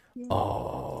 Yeah.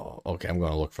 Oh, okay. I'm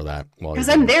going to look for that. Because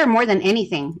I'm there more than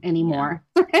anything anymore.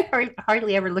 Yeah.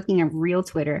 Hardly ever looking at real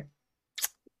Twitter.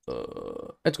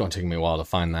 It's going to take me a while to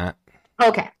find that.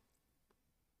 Okay.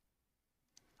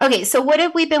 So what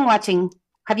have we been watching?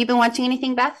 Have you been watching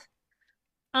anything, Beth?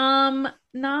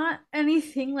 Not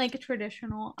anything like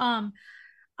traditional.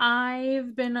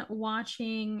 I've been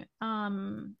watching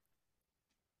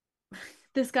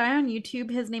this guy on YouTube.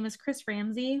 His name is Chris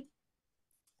Ramsey,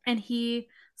 and he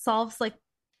solves like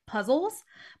puzzles,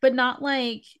 but not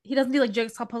like, he doesn't do like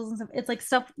jigsaw puzzles and stuff. It's like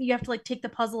stuff you have to like take the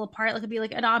puzzle apart. Like it'd be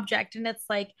like an object, and it's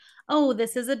like, oh,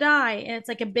 this is a die, and it's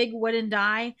like a big wooden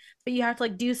die, but you have to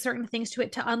like do certain things to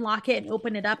it to unlock it and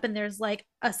open it up, and there's like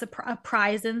a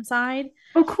prize inside.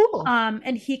 Oh, cool.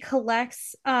 And he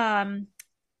collects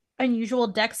unusual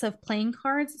decks of playing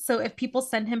cards. So if people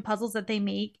send him puzzles that they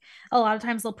make, a lot of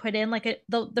times they'll put in like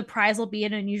the prize will be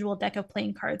an unusual deck of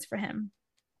playing cards for him.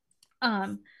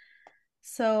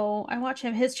 So I watch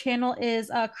him. His channel is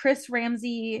Chris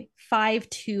Ramsey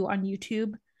 52 on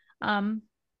YouTube. I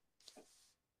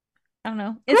don't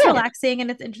know. It's relaxing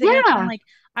and it's interesting. Yeah. I'm like,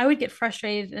 I would get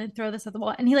frustrated and throw this at the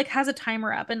wall. And he like has a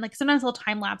timer up, and like sometimes he'll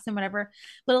time lapse and whatever,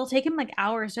 but it'll take him like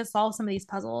hours to solve some of these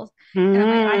puzzles. And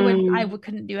I'm like, I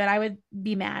couldn't do it. I would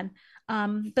be mad.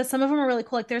 But some of them are really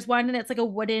cool. Like there's one, and it's like a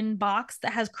wooden box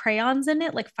that has crayons in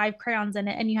it, like 5 crayons in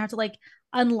it, and you have to like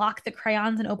unlock the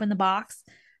crayons and open the box.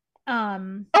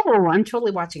 I'm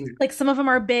totally watching that. Like some of them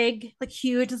are big, like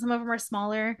huge, and some of them are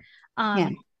smaller.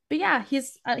 But yeah,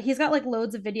 he's got like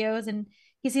loads of videos, and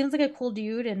he seems like a cool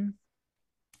dude, and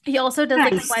he also does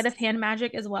like sleight of hand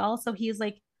magic as well. So he's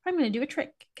like, I'm gonna do a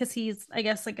trick, because he's, I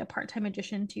guess, like a part-time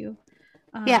magician too.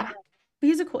 But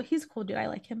he's a cool dude. I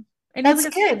like him. And that's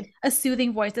like good. A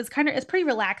soothing voice. It's pretty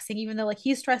relaxing, even though like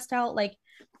he's stressed out. Like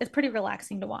it's pretty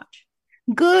relaxing to watch.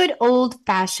 Good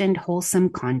old-fashioned wholesome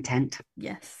content.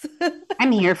 Yes.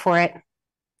 I'm here for it.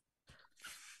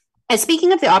 And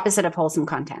speaking of the opposite of wholesome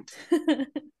content,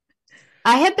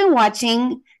 I have been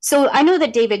watching. So I know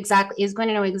that Dave is going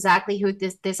to know exactly who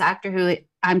this actor who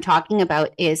I'm talking about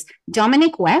is.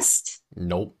 Dominic West.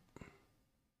 Nope.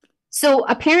 So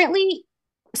apparently,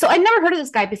 I'd never heard of this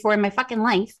guy before in my fucking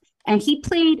life, and he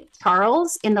played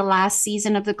Charles in the last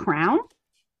season of The Crown.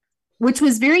 which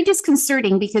was very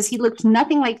disconcerting because he looked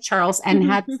nothing like Charles and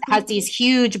had these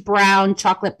huge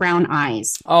chocolate brown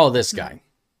eyes. Oh, this guy.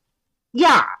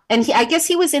 Yeah. And I guess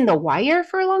he was in The Wire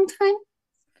for a long time.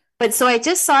 But so I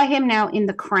just saw him now in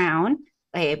The Crown,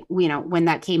 when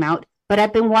that came out. But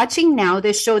I've been watching now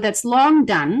this show that's long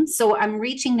done. So I'm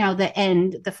reaching now the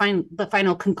end, the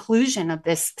final conclusion of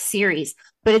this series.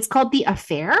 But it's called The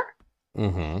Affair.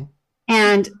 Mm-hmm.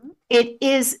 And it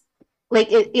is like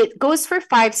it goes for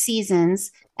 5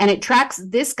 seasons, and it tracks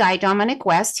this guy, Dominic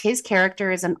West. His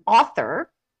character is an author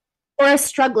or a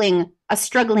struggling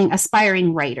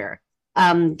aspiring writer,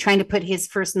 trying to put his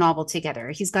first novel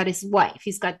together. He's got his wife.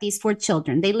 He's got these 4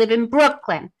 children. They live in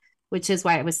Brooklyn, which is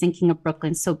why I was thinking of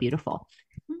Brooklyn. So beautiful.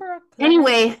 Brooklyn.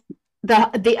 Anyway,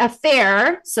 the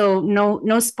affair. So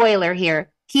no spoiler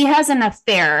here. He has an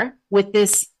affair with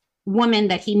this woman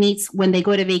that he meets when they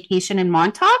go to vacation in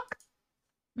Montauk.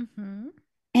 Mm-hmm.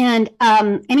 And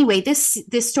anyway, this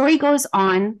story goes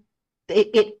on.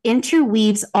 It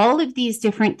interweaves all of these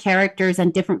different characters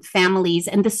and different families.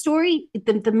 And the story,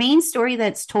 the main story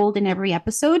that's told in every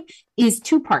episode is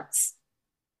 2 parts: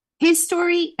 his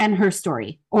story and her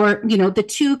story, or the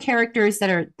 2 characters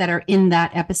that are in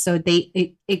that episode.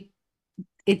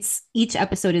 It's each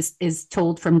episode is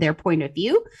told from their point of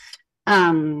view.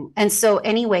 And so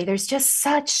anyway, there's just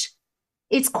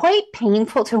it's quite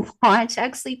painful to watch,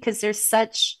 actually, because there's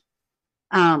such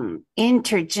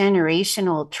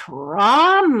intergenerational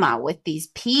trauma with these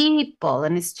people.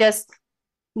 And it's just,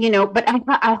 but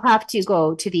I'll have to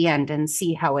go to the end and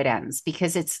see how it ends,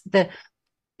 because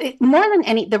more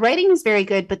than the writing is very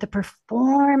good, but the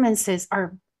performances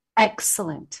are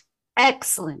excellent.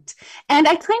 Excellent. And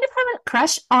I kind of have a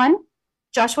crush on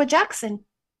Joshua Jackson.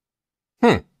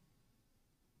 He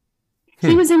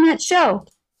was in that show,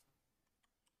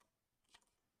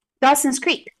 Dawson's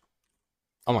Creek.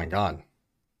 Oh my God.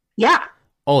 Yeah.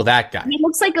 Oh, that guy. He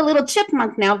looks like a little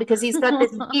chipmunk now because he's got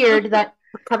this beard that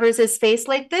covers his face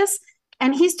like this.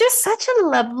 And he's just such a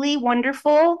lovely,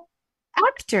 wonderful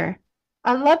actor,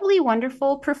 a lovely,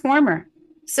 wonderful performer.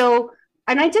 So,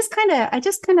 and I just kind of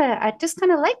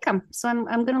like him. So I'm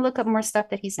going to look up more stuff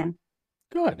that he's in.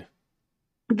 Good.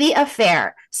 The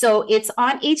Affair. So it's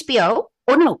on HBO.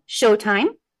 Oh no,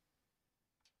 Showtime.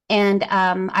 And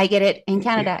I get it in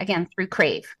Canada again through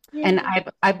Crave. Yeah. And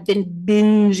I've been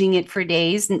binging it for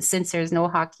days since there's no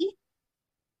hockey.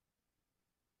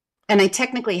 And I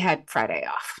technically had Friday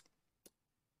off.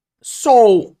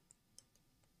 So,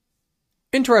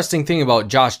 interesting thing about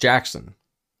Josh Jackson.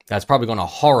 That's probably going to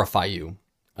horrify you.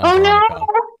 Oh Veronica. no!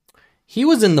 He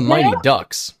was in The Mighty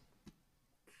Ducks.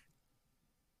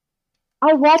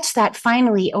 I watched that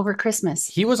finally over Christmas.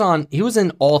 He was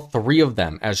in all 3 of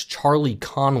them as Charlie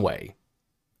Conway,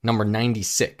 number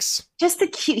 96.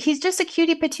 He's just a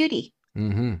cutie patootie.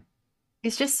 Mm-hmm.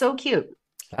 He's just so cute.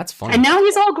 That's funny. And now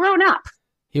he's all grown up.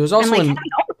 He was also in...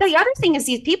 The other thing is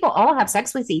these people all have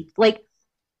sex with you. Like,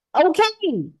 okay,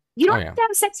 you don't have to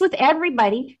have sex with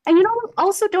everybody. And you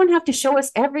also don't have to show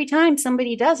us every time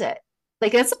somebody does it.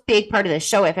 Like, that's a big part of the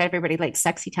show if everybody likes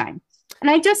sexy time. And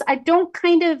I don't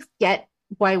kind of get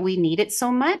why we need it so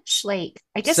much. Like,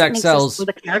 I guess sex sells.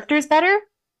 The characters better.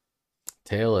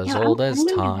 Tale as old as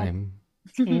time.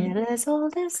 Tale as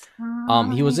old as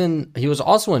time. He was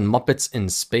also in Muppets in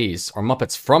Space, or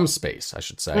Muppets from Space, I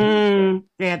should say.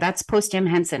 Yeah, that's post Jim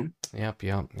Henson. Yep.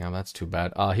 Yeah, that's too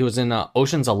bad. He was in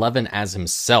Ocean's 11 as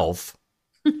himself.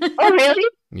 Oh, really?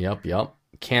 Yep.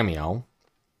 Cameo.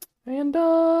 And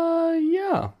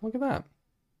yeah, look at that.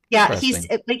 Yeah,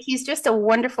 he's just a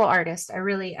wonderful artist. I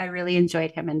really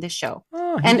enjoyed him in this show.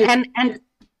 Oh,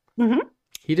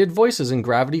 he did voices in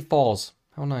Gravity Falls.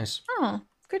 How nice. Oh,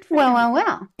 good for him.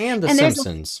 Well. And The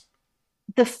Simpsons.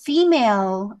 The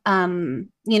female, kind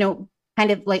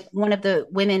of like one of the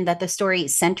women that the story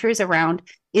centers around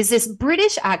is this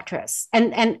British actress,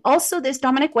 and also this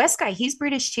Dominic West guy. He's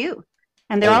British too,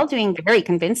 and they're all doing very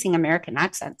convincing American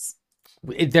accents.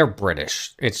 They're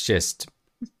British. It's just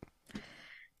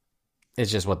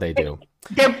what they do.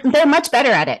 They're much better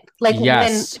at it. Like,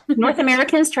 yes. When North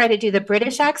Americans try to do the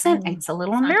British accent, it's a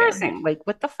little embarrassing. Like,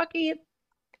 what the fuck are you?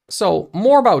 So,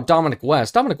 more about Dominic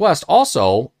West. Dominic West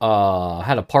also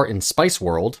had a part in Spice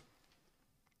World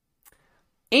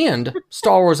and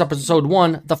Star Wars Episode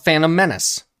 1, The Phantom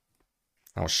Menace.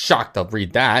 I was shocked to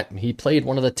read that. He played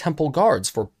one of the temple guards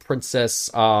for Princess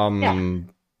Amidala.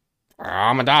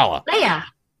 Leia.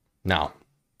 No.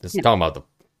 This is talking about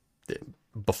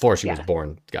before she was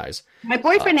born, guys. My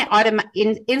boyfriend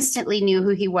instantly knew who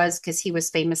he was because he was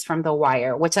famous from The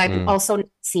Wire, which I've also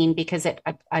seen because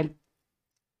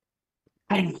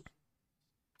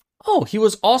Oh, he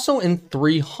was also in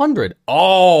 300.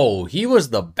 Oh, he was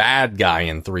the bad guy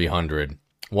in 300.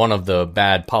 One of the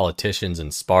bad politicians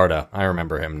in Sparta. I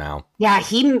remember him now. Yeah,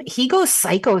 he goes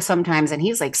psycho sometimes, and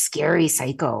he's like scary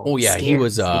psycho. Oh yeah, Scary he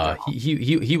was psycho.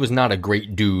 he was not a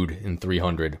great dude in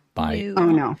 300 by. Oh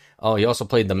no. Oh, he also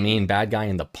played the main bad guy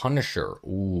in The Punisher.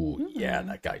 Ooh, yeah,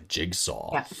 that guy Jigsaw.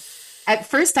 Yeah. At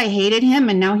first I hated him,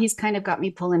 and now he's kind of got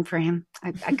me pulling for him.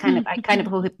 I kind of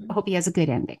hope he has a good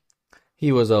ending.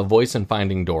 He was a voice in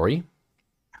Finding Dory.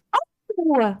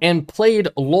 Ooh. And played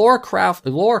Laura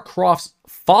Croft's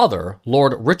father,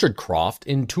 Lord Richard Croft,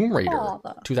 in Tomb Raider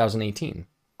 2018.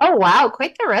 Oh wow,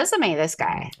 quite the resume, this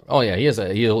guy. Oh yeah,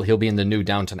 he'll be in the new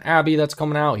Downton Abbey that's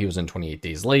coming out. He was in 28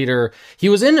 Days Later. He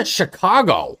was in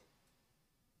Chicago,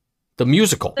 the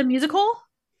musical. The musical?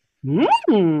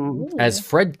 As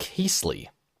Fred Casely.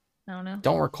 I don't know.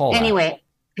 Don't recall Anyway,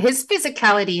 his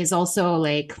physicality is also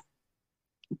like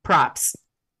props.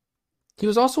 He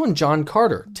was also in John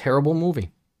Carter. Terrible movie.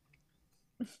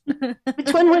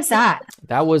 Which one was that?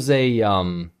 That was a I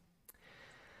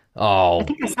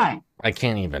think I saw it. I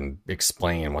can't even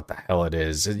explain what the hell it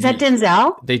is. Is that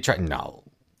Denzel? They tried no.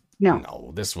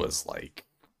 This was like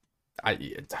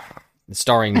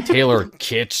starring Taylor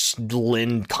Kitsch,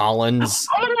 Lynn Collins.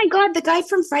 Oh my god, the guy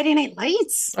from Friday Night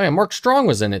Lights. Oh yeah, Mark Strong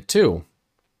was in it too.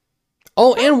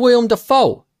 Oh, and William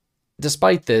Dafoe.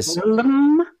 Despite this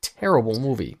terrible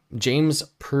movie, James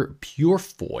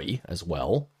Purefoy as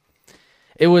well.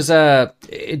 It was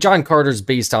John Carter's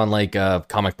based on like a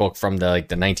comic book from the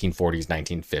 1940s,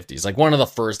 1950s, like one of the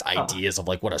first ideas of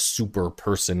like what a super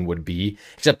person would be.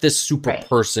 Except this super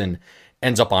person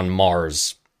ends up on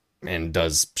Mars and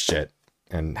does shit,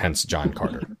 and hence John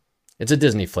Carter. It's a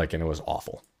Disney flick, and it was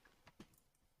awful.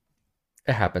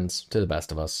 It happens to the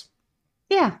best of us.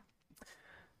 Yeah.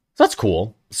 That's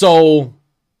cool. So,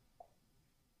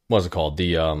 what's it called?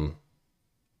 The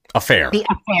Affair. The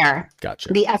Affair.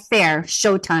 Gotcha. The Affair.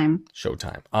 Showtime.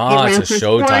 Showtime. Ah, it's a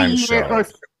Showtime show.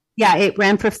 Yeah, it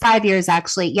ran for 5 years,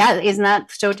 actually. Yeah, isn't that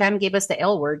Showtime gave us the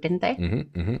L word, didn't they?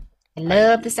 Mm-hmm, mm-hmm. I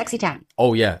love the sexy time.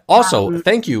 Oh, yeah. Also,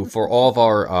 thank you for all of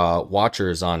our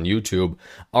watchers on YouTube.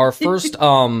 Our first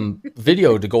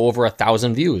video to go over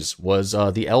 1,000 views was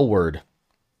the L word.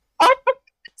 Oh,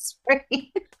 that's right.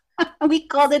 We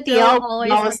called it the L. All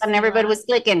of a sudden, everybody was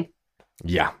clicking.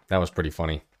 Yeah, that was pretty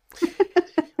funny.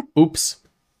 Oops.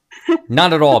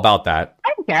 Not at all about that.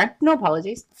 I don't care. No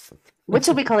apologies. What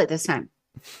should we call it this time?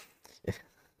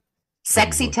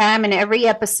 Sexy time in every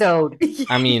episode.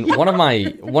 I mean, one of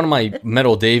my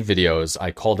Metal Dave videos, I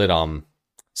called it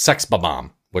Sex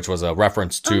Ba-Bomb, which was a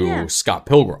reference to Scott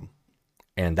Pilgrim.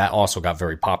 And that also got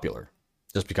very popular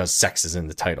just because sex is in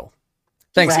the title.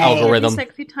 Thanks, algorithm.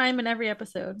 Sexy time in every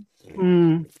episode.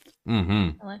 Mm-hmm.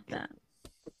 I like that.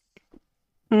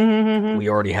 Mm-hmm. We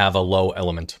already have a low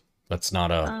element. Let's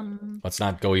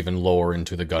not go even lower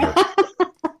into the gutter. All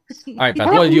right, Beth,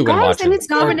 what have you been watching? And it's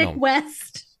Dominic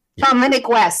West. Yeah. Dominic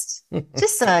West.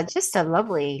 just a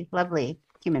lovely, lovely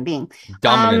human being.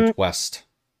 Dominant West.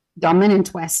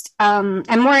 Dominant West.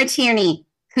 And Maura Tierney,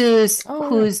 whose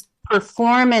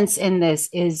performance in this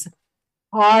is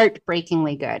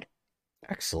heartbreakingly good.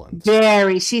 Excellent.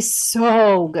 She's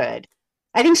so good.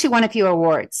 I think she won a few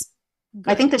awards. Good.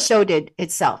 I think the show did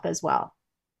itself as well.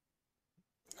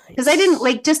 Because I didn't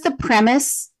like just the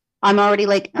premise. I'm already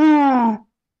like, oh,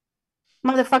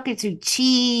 motherfuckers who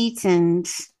cheat, and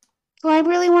do I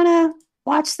really want to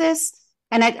watch this?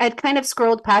 And I'd kind of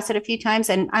scrolled past it a few times,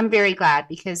 and I'm very glad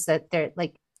because that they're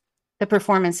like the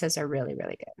performances are really,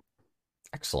 really good.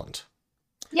 Excellent.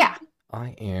 Yeah. I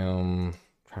am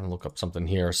trying to look up something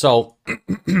here. So,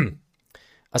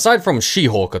 aside from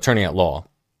She-Hulk, Attorney at Law,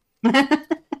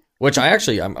 which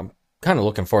I'm kind of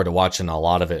looking forward to watching a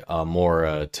lot of it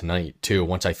more tonight too.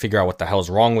 Once I figure out what the hell's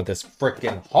wrong with this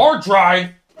freaking hard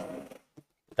drive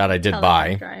that I did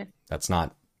buy, that's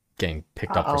not getting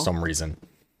picked up for some reason.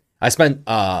 I spent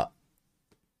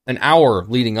an hour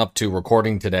leading up to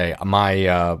recording today.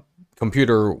 My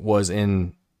computer was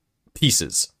in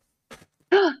pieces.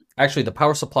 Actually, the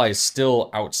power supply is still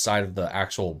outside of the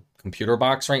actual computer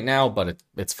box right now, but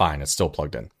it's fine. It's still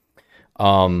plugged in.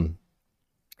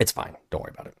 It's fine. Don't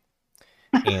worry about it.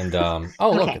 And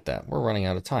look at that. We're running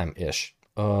out of time ish.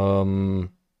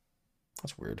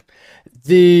 That's weird.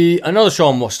 Another show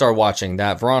I'm start watching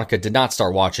that Veronica did not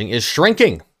start watching is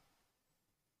Shrinking.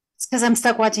 It's because I'm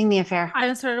stuck watching The Affair. I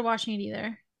haven't started watching it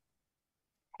either.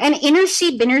 And Inner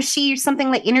She, or something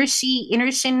like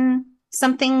Innershin,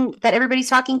 something that everybody's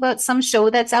talking about. Some show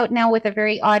that's out now with a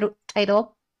very odd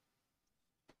title.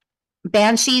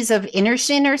 Banshees of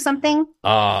Innershin or something.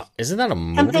 Isn't that a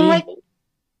movie? Something like.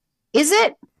 Is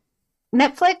it?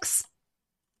 Netflix?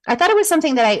 I thought it was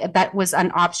something that was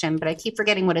an option, but I keep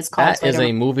forgetting what it's called. That is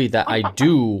a movie that I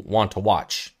do want to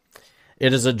watch.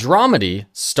 It is a dramedy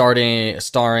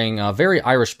starring very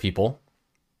Irish people.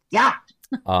 Yeah.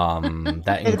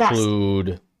 That include,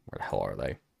 where the hell are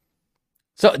they?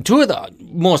 So two of the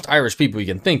most Irish people you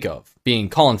can think of being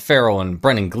Colin Farrell and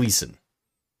Brendan Gleeson.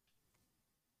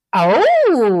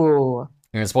 Oh.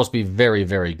 And it's supposed to be very,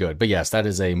 very good. But yes, that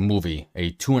is a movie,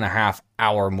 a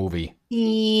 2.5-hour movie.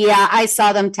 Yeah, I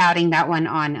saw them touting that one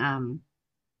on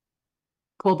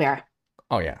Colbert.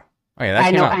 Oh yeah.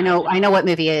 I know what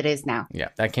movie it is now. Yeah,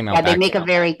 that came out. Yeah, they make a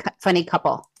very funny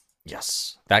couple.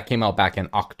 Yes, that came out back in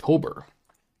October.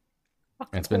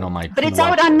 It's been on my. But it's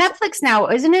out on Netflix now,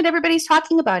 isn't it? Everybody's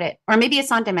talking about it, or maybe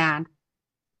it's on demand.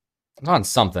 It's on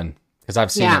something because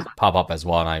I've seen it pop up as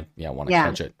well, and I want to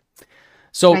catch it.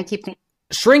 So I keep thinking.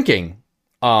 Shrinking,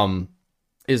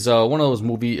 is one of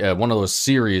those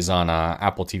series on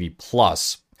Apple TV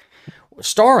Plus,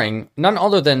 starring none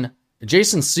other than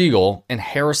Jason Segel and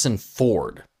Harrison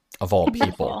Ford, of all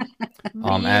people.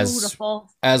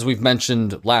 As we've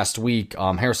mentioned last week,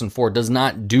 Harrison Ford does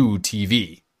not do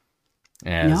TV.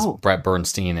 As Brett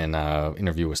Bernstein in an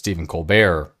interview with Stephen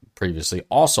Colbert previously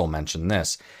also mentioned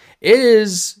this.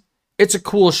 It's a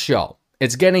cool show.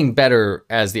 It's getting better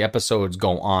as the episodes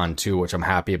go on too, which I'm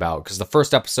happy about. Because the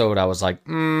first episode I was like,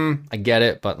 I get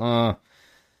it, but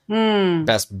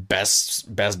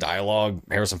best dialogue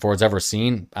Harrison Ford's ever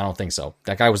seen? I don't think so.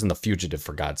 That guy was in The Fugitive,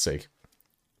 for God's sake.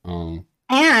 And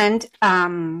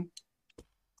damn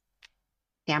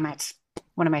it,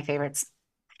 one of my favorites.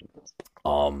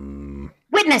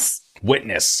 Witness,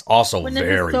 also Witness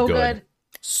very so good.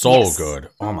 So good.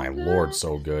 Oh my Lord,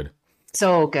 so good.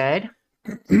 So good.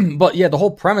 But yeah, the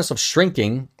whole premise of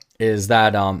Shrinking is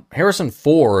that Harrison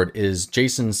Ford is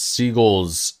Jason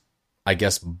Segel's, I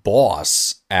guess,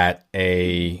 boss and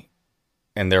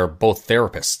they're both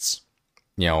therapists,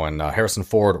 and Harrison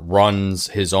Ford runs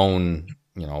his own,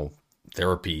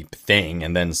 therapy thing,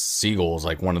 and then Segel's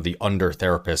like one of the under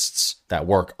therapists that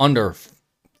work under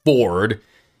Ford,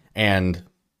 and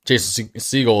Jason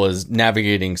Segel is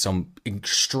navigating some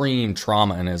extreme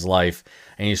trauma in his life,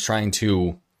 and he's trying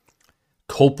to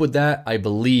cope with that, I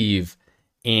believe,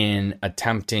 in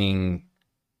attempting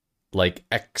like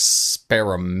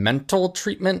experimental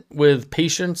treatment with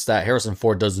patients that Harrison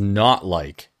Ford does not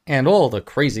like, and all the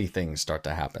crazy things start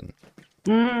to happen.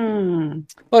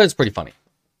 But it's pretty funny.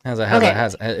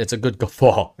 It's a good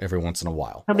guffaw every once in a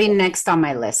while. He'll be next on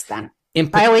my list then.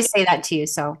 I always say that to you,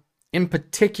 so. In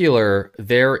particular,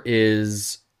 there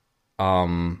is,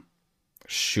 I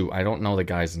don't know the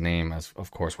guy's name.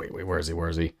 Of course, wait, where is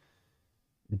he?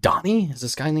 Donnie? Is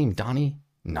this guy named Donnie?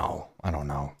 No, I don't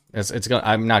know.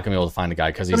 I'm not gonna be able to find the guy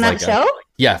because he's from that show.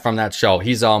 From that show.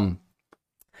 He's Jason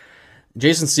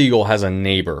Segel has a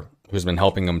neighbor who's been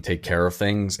helping him take care of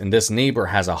things, and this neighbor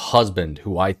has a husband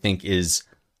who I think is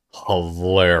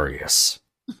hilarious.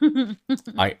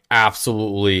 I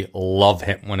absolutely love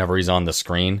him whenever he's on the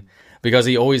screen because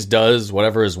he always does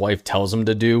whatever his wife tells him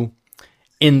to do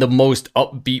in the most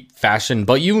upbeat fashion,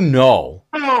 but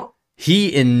he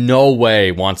in no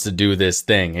way wants to do this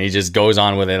thing. And he just goes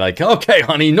on with it like, okay,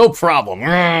 honey, no problem. Oh,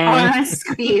 that's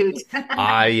cute.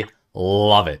 I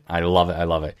love it. I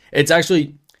love it.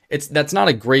 That's not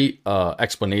a great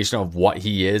explanation of what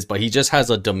he is, but he just has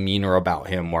a demeanor about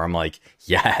him where I'm like,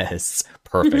 yes,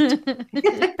 perfect.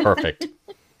 Perfect.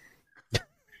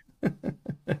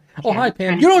 Oh, hi,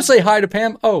 Pam. You don't say hi to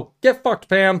Pam. Oh, get fucked,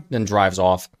 Pam. Then drives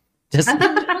off. Just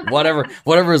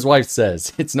whatever his wife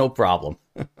says. It's no problem.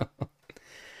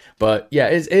 But yeah,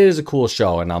 it is a cool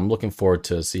show, and I'm looking forward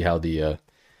to see how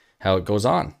it goes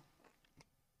on.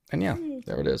 And yeah,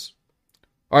 there it is.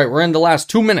 All right, we're in the last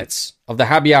 2 minutes of the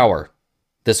happy hour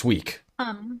this week.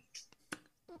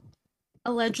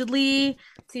 Allegedly,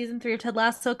 season 3 of Ted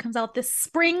Lasso comes out this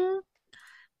spring.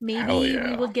 Maybe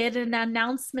we will get an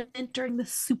announcement during the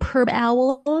Superb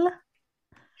Owl,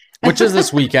 which is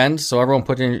this weekend. So everyone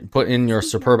put in your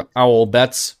Superb Owl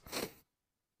bets.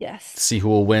 Yes. See who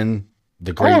will win.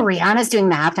 Rihanna's doing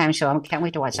the halftime show. I can't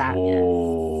wait to watch that.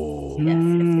 Oh,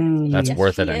 yes. That's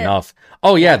worth it enough.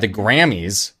 Oh yeah, the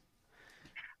Grammys.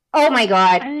 Oh my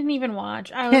God! I didn't even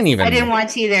watch. I didn't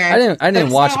watch either. I didn't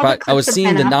watch, but I was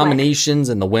seeing the nominations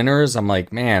and the winners. I'm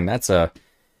like, man, the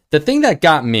thing that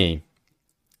got me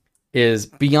is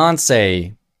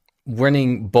Beyonce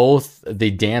winning both the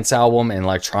dance album and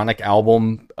electronic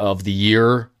album of the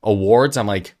year awards. I'm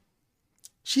like,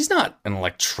 she's not an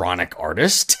electronic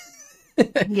artist.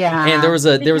 Yeah. And there was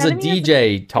a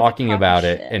DJ talking about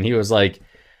it, and he was like,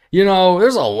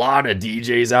 there's a lot of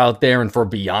DJs out there, and for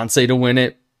Beyonce to win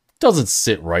it, doesn't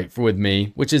sit right with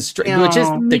me, which is the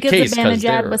Mika case because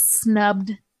Zibanejad was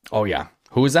snubbed. Oh yeah,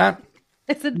 who is that?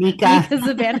 It's Mika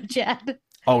Zibanejad.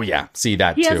 Oh yeah, see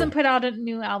that he too. He hasn't put out a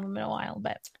new album in a while,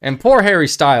 but and poor Harry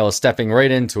Styles stepping right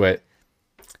into it.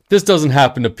 This doesn't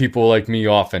happen to people like me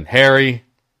often, Harry.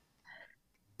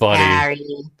 Buddy, Harry.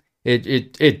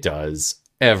 It does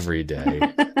every day.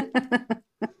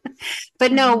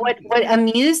 But no, what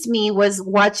amused me was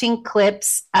watching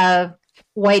clips of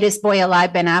Whitest Boy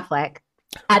Alive, Ben Affleck,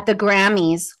 at the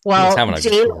Grammys while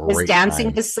Jay was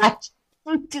dancing beside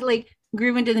to like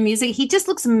groove into the music. He just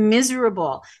looks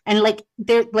miserable, and like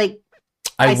they're like.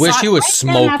 I wish he was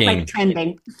smoking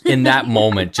in that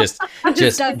moment. Just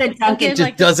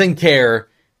doesn't care.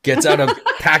 Gets out a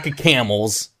pack of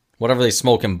Camels, whatever they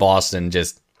smoke in Boston.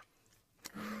 Just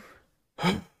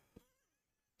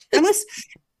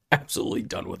absolutely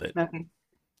done with it. Okay.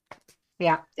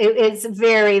 Yeah, it's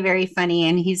very, very funny,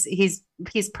 and he's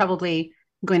probably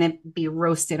going to be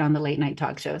roasted on the late night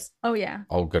talk shows. Oh yeah.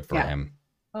 Oh, good for him.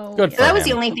 Oh, good. So that was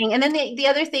the only thing, and then the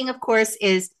other thing, of course,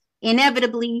 is.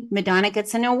 Inevitably, Madonna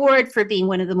gets an award for being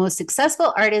one of the most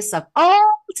successful artists of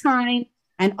all time,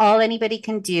 and all anybody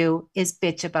can do is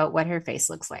bitch about what her face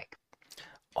looks like.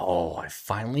 Oh, I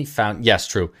finally found. Yes,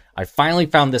 true. I finally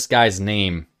found this guy's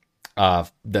name.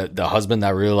 The husband that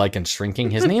I really like in Shrinking.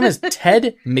 His name is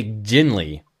Ted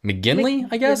McGinley. McGinley,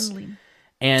 I guess.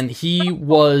 And he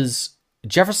was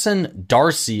Jefferson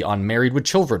Darcy on Married with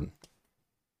Children.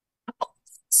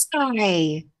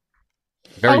 Sorry.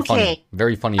 Very funny.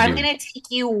 Very funny dude. I'm going to take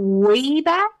you way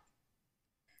back.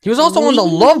 He was also on The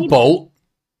Love Boat.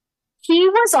 He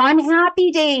was on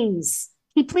Happy Days.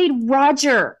 He played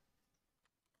Roger.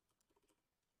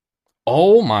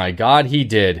 Oh my God, he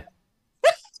did.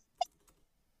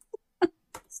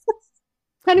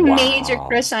 Had a major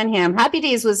crush on him. Happy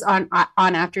Days was on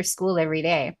after school every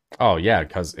day. Oh yeah,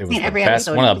 because it was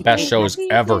one of the best shows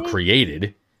ever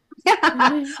created.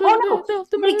 Yeah. Oh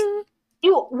no.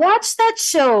 You watch that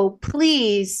show,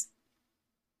 please,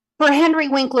 for Henry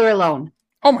Winkler alone.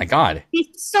 Oh my God.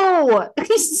 He's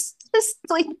just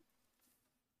like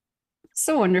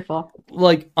so wonderful.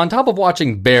 Like on top of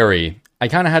watching Barry, I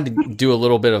kind of had to do a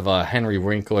little bit of a Henry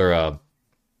Winkler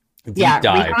deep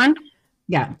dive. Recon?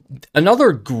 Yeah.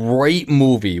 Another great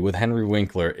movie with Henry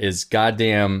Winkler is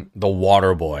goddamn The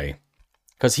Waterboy,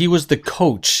 because he was the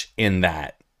coach in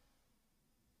that.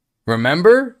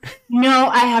 Remember? No,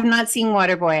 I have not seen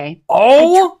Waterboy.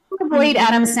 Oh, I avoid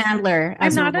Adam Sandler.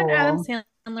 I'm not an Adam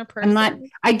Sandler person. I'm not.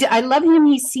 I love him.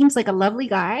 He seems like a lovely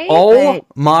guy. Oh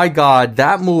my God,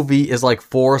 that movie is like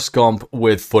Forrest Gump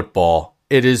with football.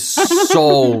 It is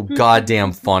so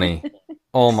goddamn funny.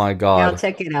 Oh my God. Yeah, I'll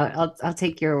check it out. I'll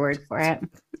take your word for it.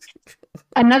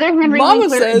 Another Henry Mama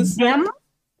Winkler says.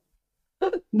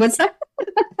 What's that?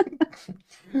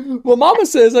 Well, Mama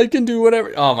says I can do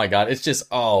whatever. Oh my God, it's just.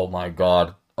 Oh my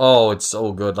God. Oh, it's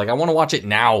so good. Like I want to watch it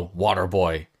now.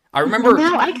 Waterboy. I remember.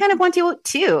 Now I kind of want to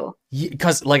too.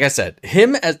 Because, like I said,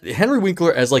 him as Henry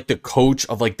Winkler as like the coach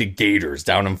of like the Gators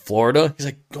down in Florida. He's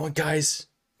like, "Go on, guys,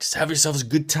 just have yourselves a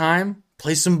good time.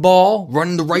 Play some ball, run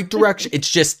in the right direction." It's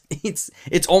just,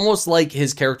 it's almost like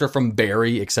his character from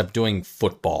Barry, except doing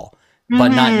football, but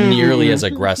not nearly as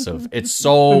aggressive. It's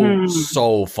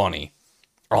so funny.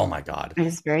 Oh my God. It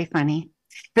is very funny.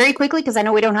 Very quickly, because I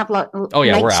know we don't have a lot. Oh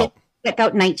yeah, we're out. Check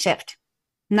out Night Shift.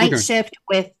 Night Shift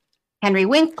with Henry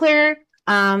Winkler,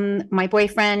 my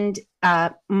boyfriend,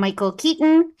 Michael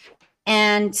Keaton,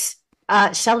 and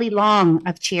Shelley Long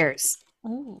of Cheers.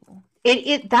 Oh.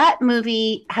 That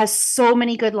movie has so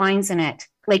many good lines in it,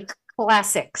 like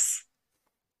classics.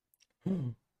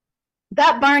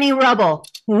 That Barney Rubble,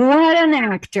 what an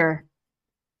actor!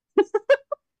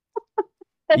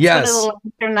 Yes,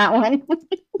 from that one.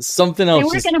 Something else.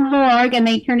 They work in a morgue and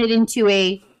they turn it into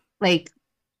a like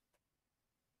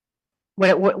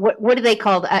what do they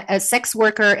call a sex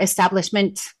worker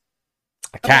establishment?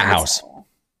 A cat house.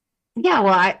 Yeah,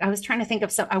 well, I was trying to think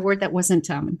of a word that wasn't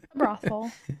a brothel.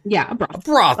 Yeah, a brothel. A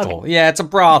brothel. Okay. Yeah, it's a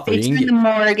brothel. They turn the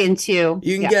morgue into.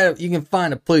 You can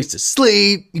find a place to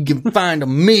sleep. You can find a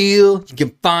meal. You can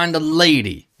find a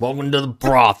lady. Welcome to the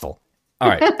brothel. All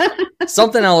right.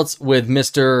 Something else with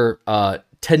Mr.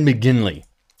 Ted McGinley.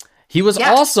 He was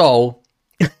also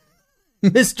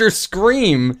Mr.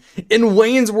 Scream in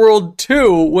Wayne's World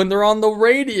 2 when they're on the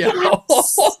radio.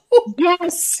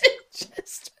 Yes.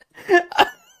 Just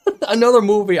another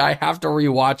movie I have to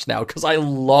rewatch now because I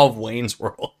love Wayne's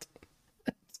World.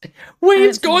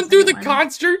 Wayne's going through the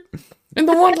concert and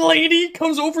the one lady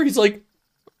comes over. He's like...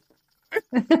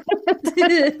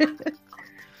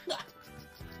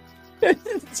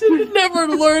 Never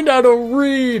learned how to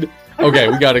read. Okay,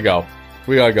 we gotta go.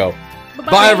 We gotta go.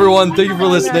 Bye, everyone. Thank you for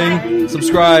listening.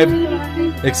 Subscribe,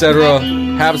 etc.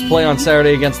 Habs play on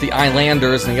Saturday against the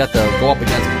Islanders, and they got to go up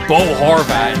against Bo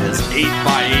Horvat in his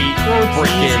 8x8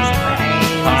 freaking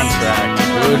contract.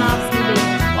 Good.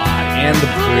 And the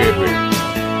baby.